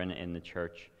gathering in the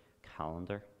church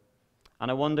calendar. And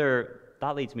I wonder,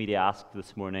 that leads me to ask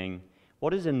this morning,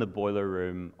 what is in the boiler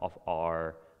room of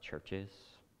our churches?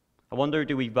 I wonder,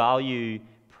 do we value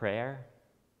prayer?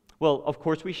 Well, of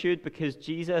course we should, because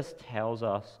Jesus tells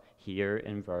us here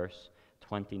in verse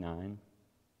 29.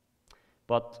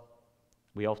 But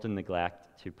we often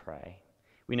neglect to pray.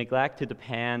 We neglect to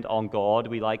depend on God.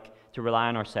 We like to rely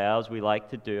on ourselves. We like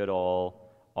to do it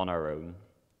all on our own.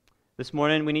 This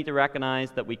morning, we need to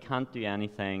recognize that we can't do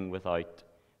anything without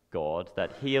God,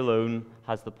 that He alone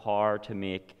has the power to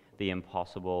make the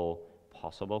impossible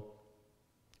possible.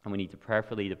 And we need to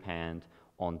prayerfully depend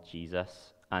on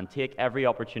Jesus and take every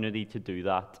opportunity to do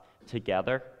that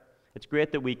together. It's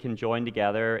great that we can join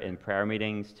together in prayer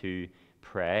meetings to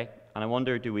pray. And I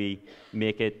wonder, do we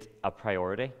make it a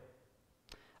priority?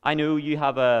 I know you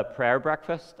have a prayer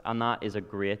breakfast, and that is a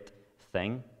great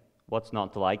thing. What's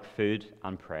not to like food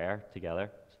and prayer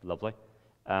together? It's lovely.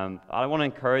 I want to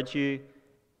encourage you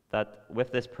that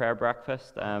with this prayer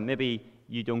breakfast, maybe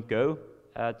you don't go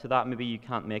to that, maybe you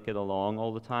can't make it along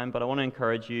all the time, but I want to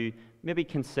encourage you, maybe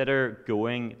consider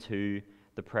going to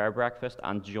the prayer breakfast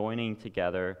and joining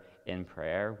together in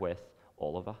prayer with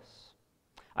all of us.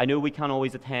 I know we can't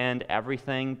always attend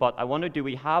everything, but I wonder, do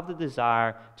we have the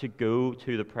desire to go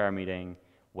to the prayer meeting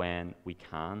when we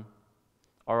can?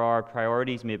 Or are our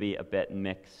priorities maybe a bit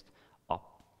mixed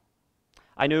up?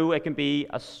 I know it can be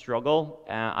a struggle.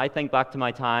 I think back to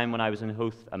my time when I was in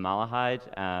Hoth and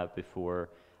Malahide before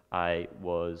I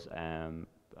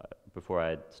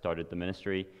had started the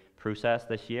ministry process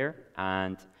this year,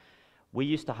 and we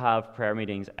used to have prayer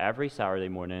meetings every Saturday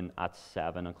morning at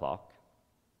 7 o'clock.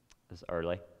 It's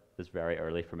early. It's very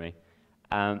early for me.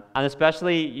 And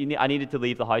especially, I needed to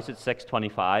leave the house at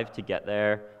 6:25 to get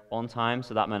there on time,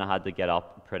 so that meant I had to get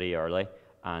up pretty early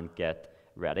and get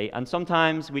ready. And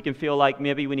sometimes we can feel like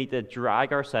maybe we need to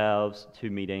drag ourselves to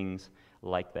meetings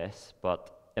like this,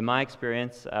 but in my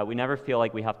experience, we never feel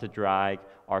like we have to drag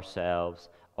ourselves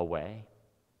away.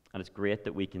 And it's great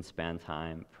that we can spend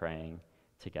time praying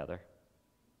together.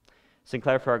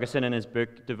 Sinclair Ferguson, in his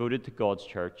book Devoted to God's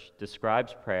Church,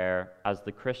 describes prayer as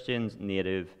the Christian's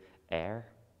native air.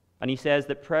 And he says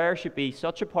that prayer should be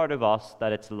such a part of us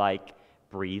that it's like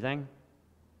breathing.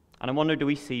 And I wonder, do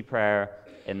we see prayer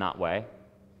in that way?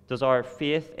 Does our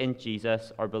faith in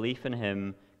Jesus, our belief in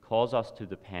Him, cause us to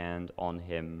depend on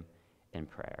Him in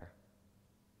prayer?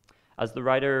 As the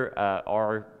writer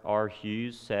R.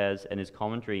 Hughes says in his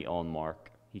commentary on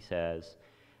Mark, he says,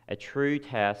 a true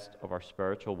test of our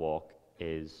spiritual walk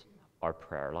is our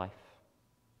prayer life.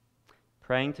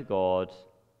 Praying to God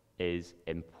is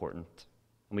important.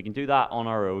 And we can do that on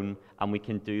our own, and we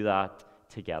can do that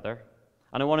together.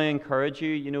 And I want to encourage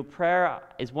you, prayer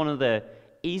is one of the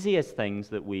easiest things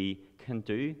that we can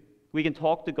do. We can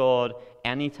talk to God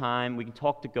anytime. We can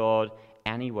talk to God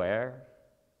anywhere.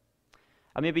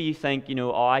 And maybe you think,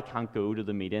 I can't go to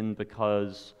the meeting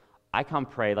because I can't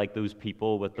pray like those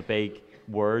people with the big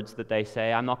words that they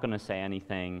say. I'm not going to say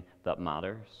anything that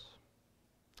matters.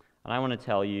 And I want to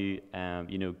tell you,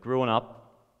 growing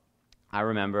up, I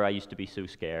remember I used to be so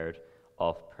scared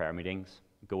of prayer meetings,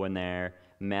 going there,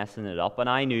 messing it up. And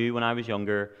I knew when I was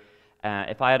younger,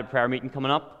 If I had a prayer meeting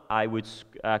coming up, I would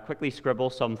quickly scribble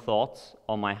some thoughts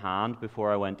on my hand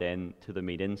before I went in to the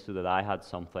meeting so that I had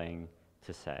something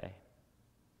to say.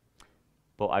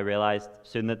 But I realized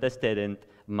soon that this didn't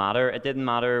matter. It didn't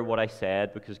matter what I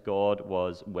said because God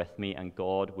was with me and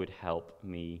God would help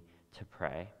me to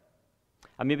pray.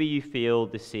 And maybe you feel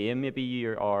the same. Maybe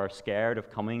you are scared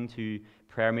of coming to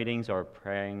prayer meetings or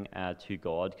praying to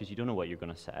God because you don't know what you're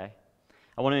going to say.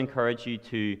 I want to encourage you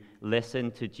to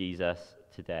listen to Jesus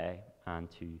today and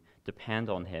to depend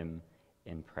on him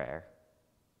in prayer.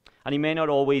 And he may not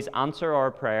always answer our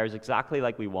prayers exactly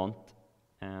like we want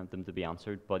them to be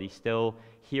answered, but he still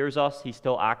hears us, he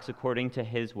still acts according to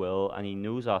his will, and he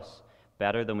knows us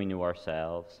better than we know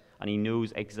ourselves, and he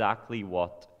knows exactly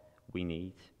what we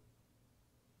need.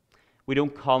 We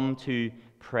don't come to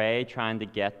pray trying to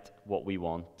get what we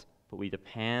want, but we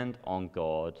depend on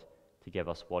God to give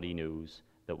us what he knows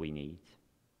that we need.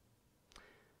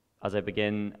 As I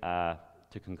begin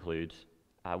to conclude,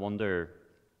 I wonder,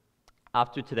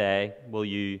 after today, will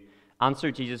you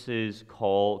answer Jesus'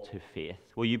 call to faith?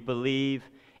 Will you believe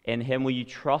in him? Will you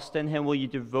trust in him? Will you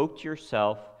devote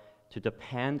yourself to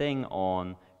depending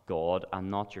on God and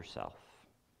not yourself?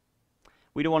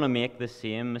 We don't want to make the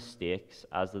same mistakes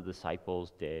as the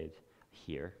disciples did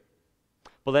here.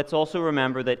 But let's also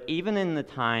remember that even in the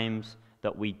times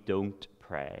that we don't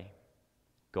pray,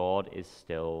 God is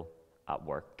still at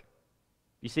work.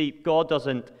 You see, God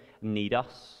doesn't need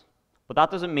us, but that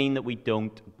doesn't mean that we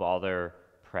don't bother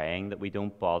praying, that we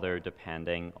don't bother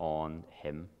depending on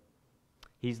him.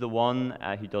 He's the one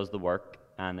who does the work,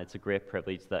 and it's a great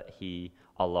privilege that he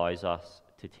allows us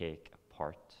to take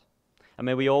part. And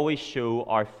may we always show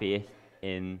our faith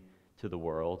into the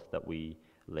world that we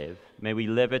live. May we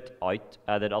live it out,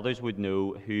 that others would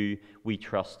know who we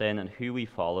trust in and who we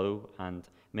follow, and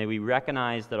may we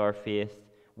recognize that our faith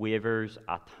wavers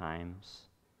at times,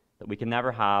 that we can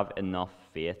never have enough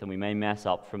faith, and we may mess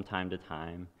up from time to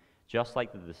time, just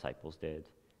like the disciples did,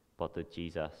 but that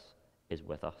Jesus is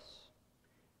with us.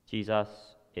 Jesus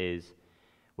is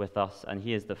with us, and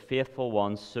he is the faithful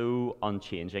one, so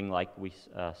unchanging, like we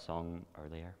sung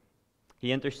earlier.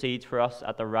 He intercedes for us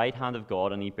at the right hand of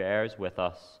God, and he bears with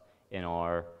us in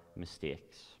our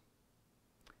mistakes.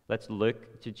 Let's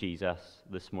look to Jesus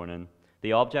this morning,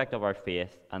 the object of our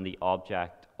faith and the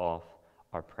object of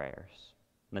our prayers.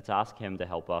 Let's ask him to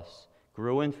help us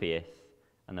grow in faith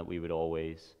and that we would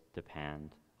always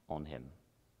depend on him,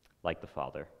 like the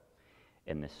Father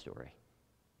in this story.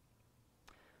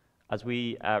 As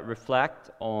we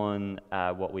reflect on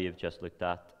what we have just looked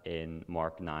at in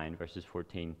Mark 9, verses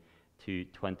 14 to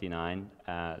 29,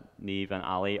 Neve and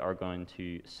Ali are going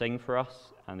to sing for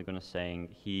us, and they're going to sing,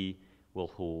 "He Will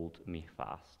Hold Me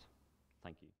Fast."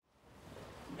 Thank you.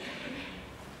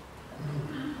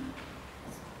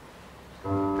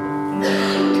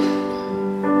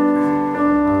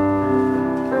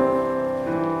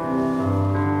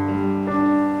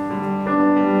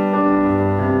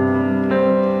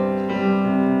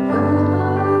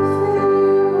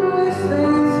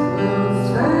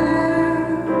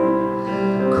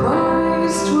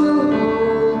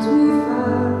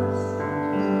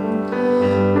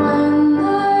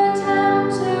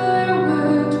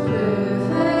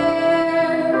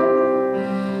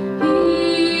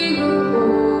 He will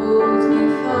hold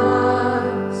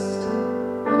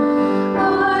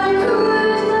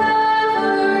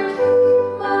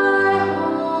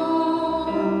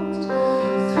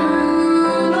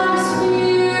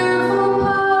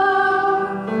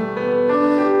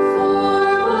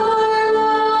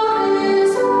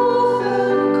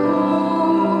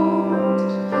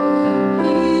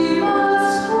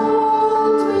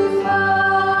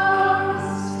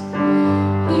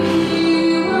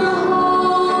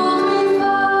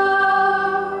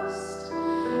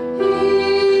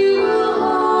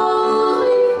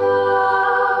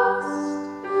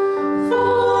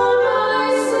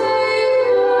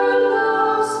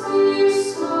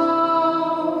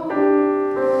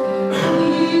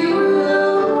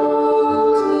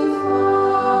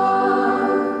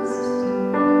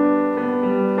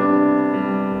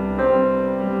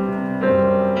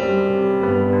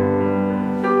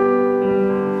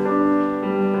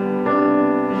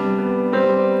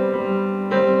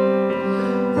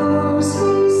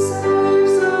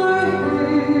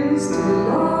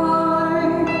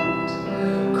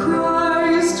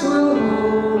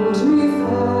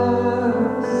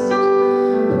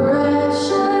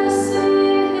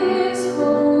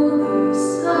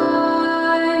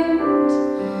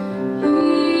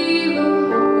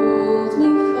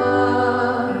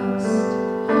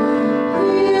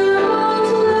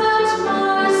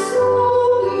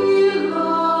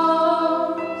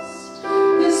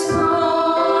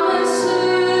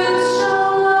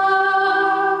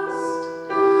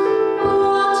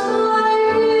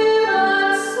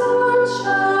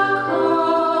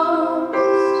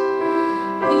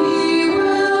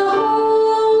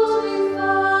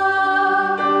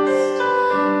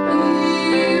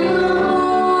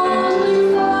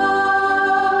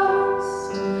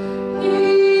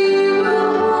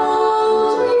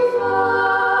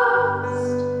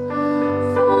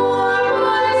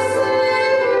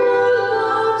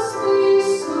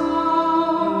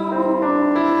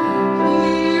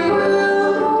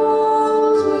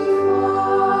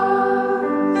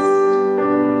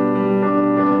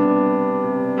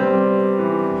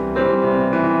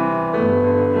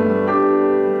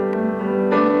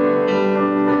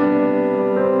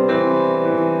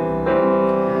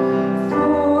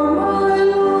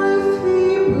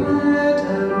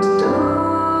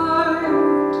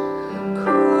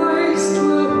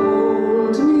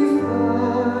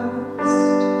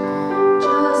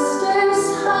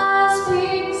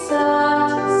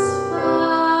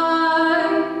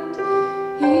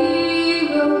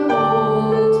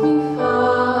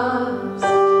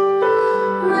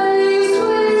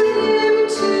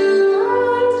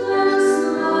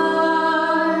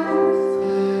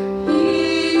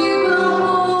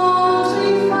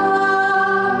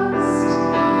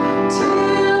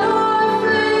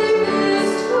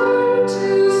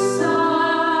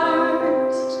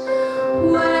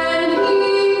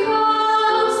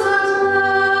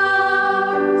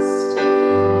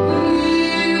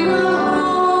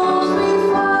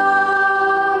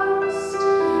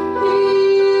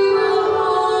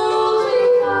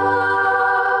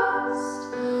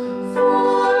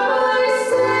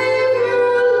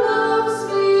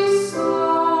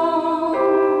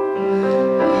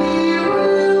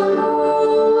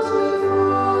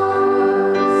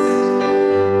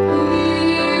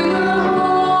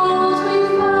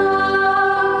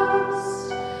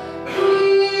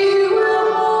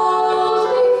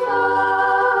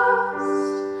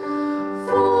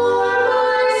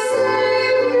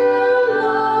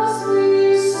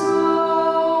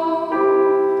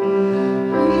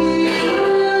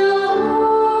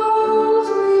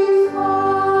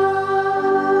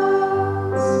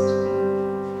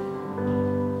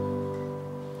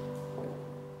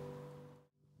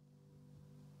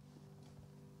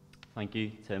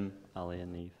Thank you, Tim, Ali,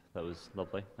 and Neve. That was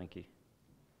lovely. Thank you.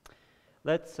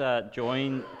 Let's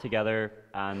join together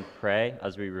and pray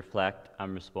as we reflect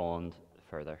and respond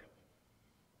further.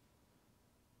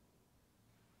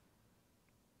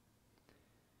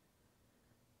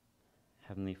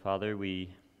 Heavenly Father,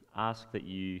 we ask that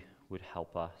you would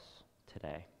help us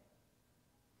today.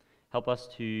 Help us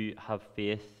to have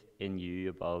faith in you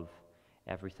above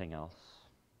everything else.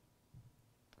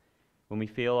 When we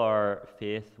feel our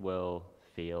faith will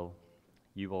fail,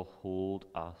 you will hold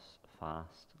us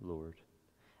fast, Lord.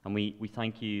 And we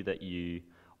thank you that you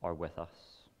are with us.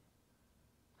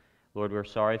 Lord, we're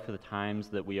sorry for the times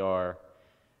that we are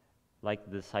like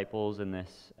the disciples in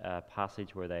this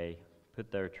passage where they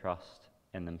put their trust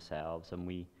in themselves, and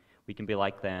we can be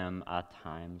like them at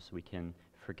times. We can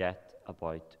forget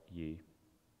about you.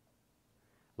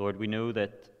 Lord, we know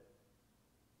that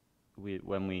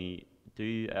when we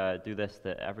do this,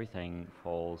 that everything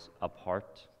falls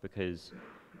apart because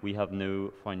we have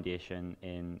no foundation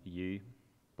in you.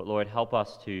 But Lord, help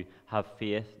us to have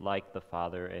faith like the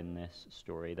Father in this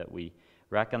story, that we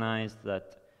recognize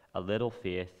that a little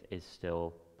faith is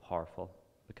still powerful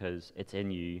because it's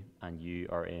in you and you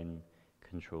are in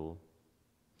control.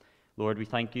 Lord, we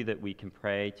thank you that we can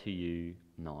pray to you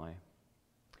now.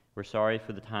 We're sorry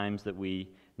for the times that we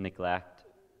neglect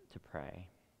to pray.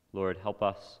 Lord, help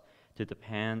us to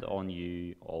depend on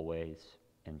you always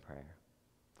in prayer.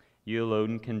 You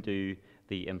alone can do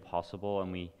the impossible,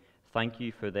 and we thank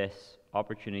you for this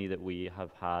opportunity that we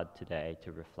have had today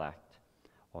to reflect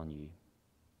on you.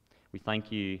 We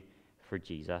thank you for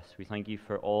Jesus. We thank you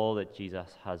for all that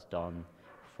Jesus has done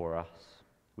for us.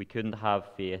 We couldn't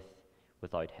have faith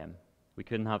without him. We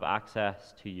couldn't have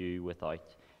access to you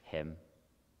without him.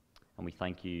 And we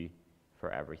thank you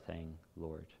for everything,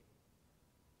 Lord.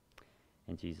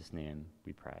 In Jesus' name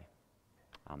we pray.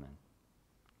 Amen.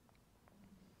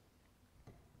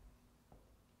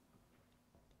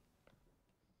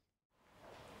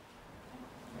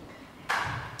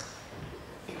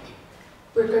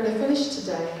 We're going to finish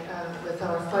today with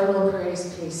our final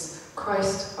praise piece,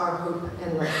 Christ our hope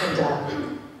in life and death.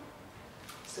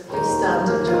 So please stand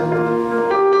and join.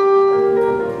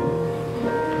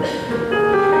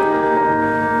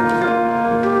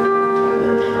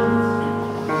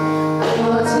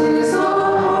 Our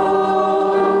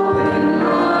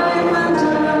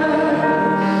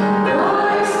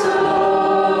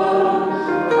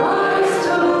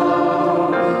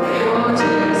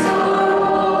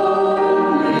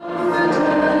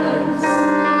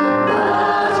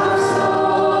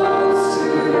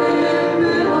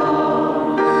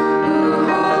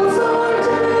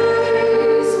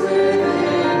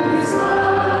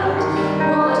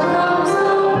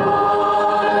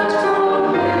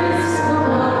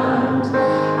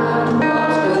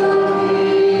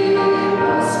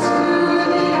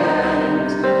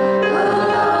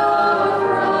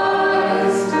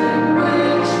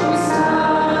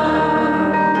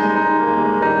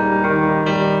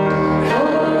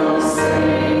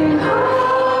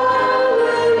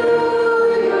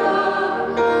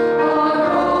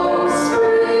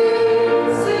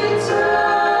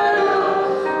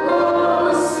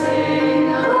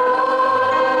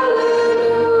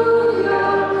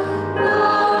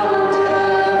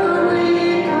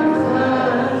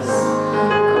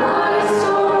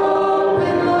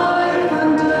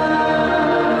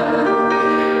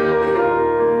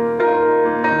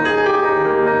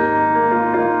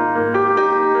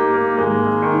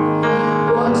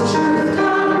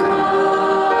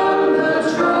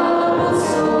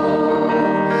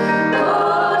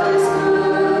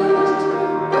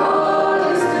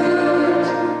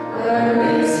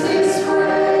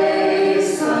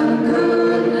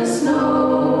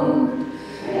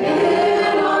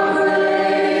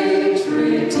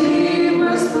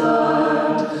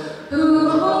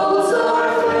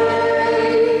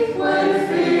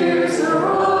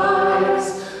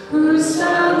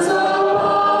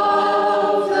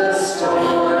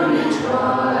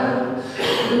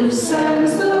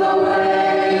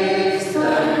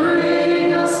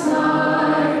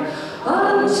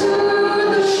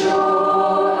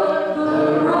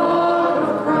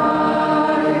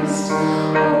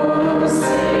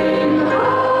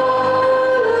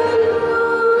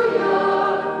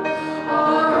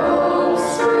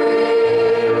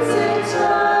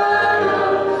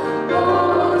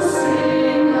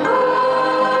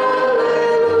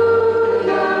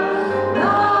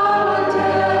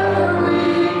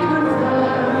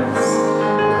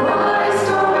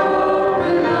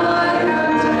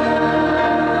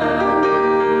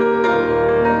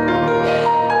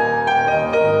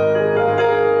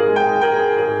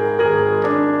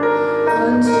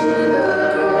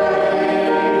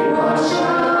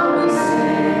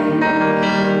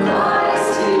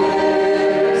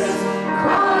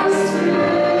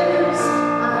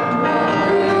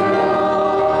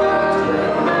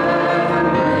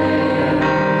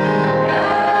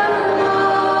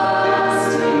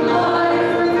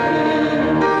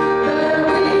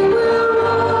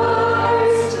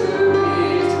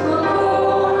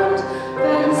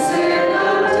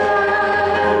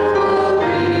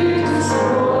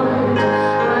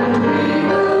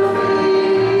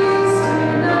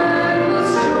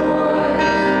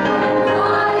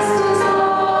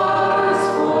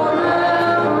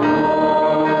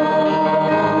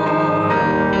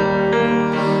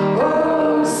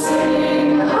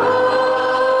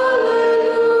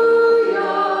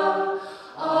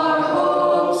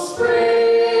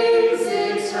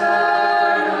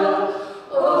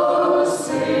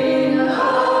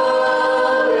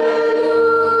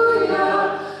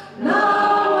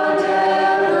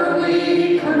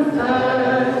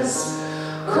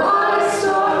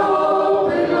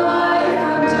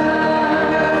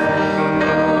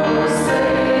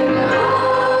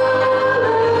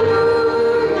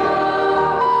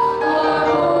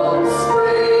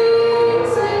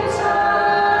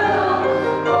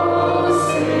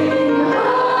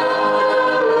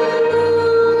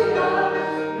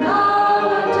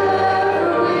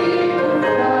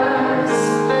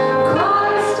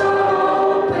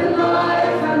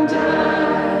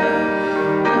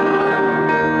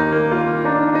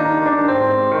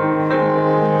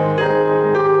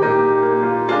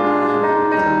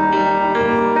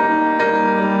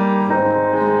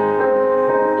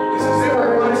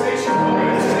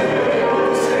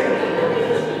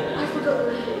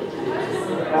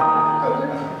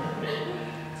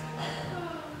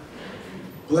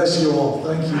Bless you all.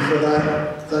 Thank you for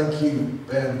that. Thank you,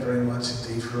 Ben, very much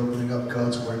indeed for opening up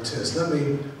God's Word to us. Let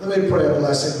me pray a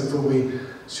blessing before we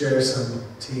share some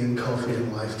tea and coffee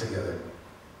and life together.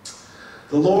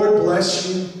 The Lord bless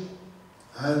you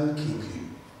and keep you.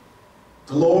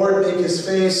 The Lord make his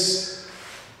face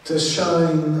to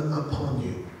shine upon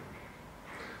you.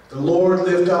 The Lord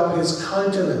lift up his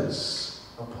countenance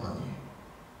upon you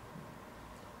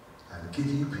and give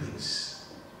you peace,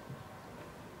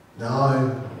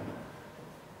 now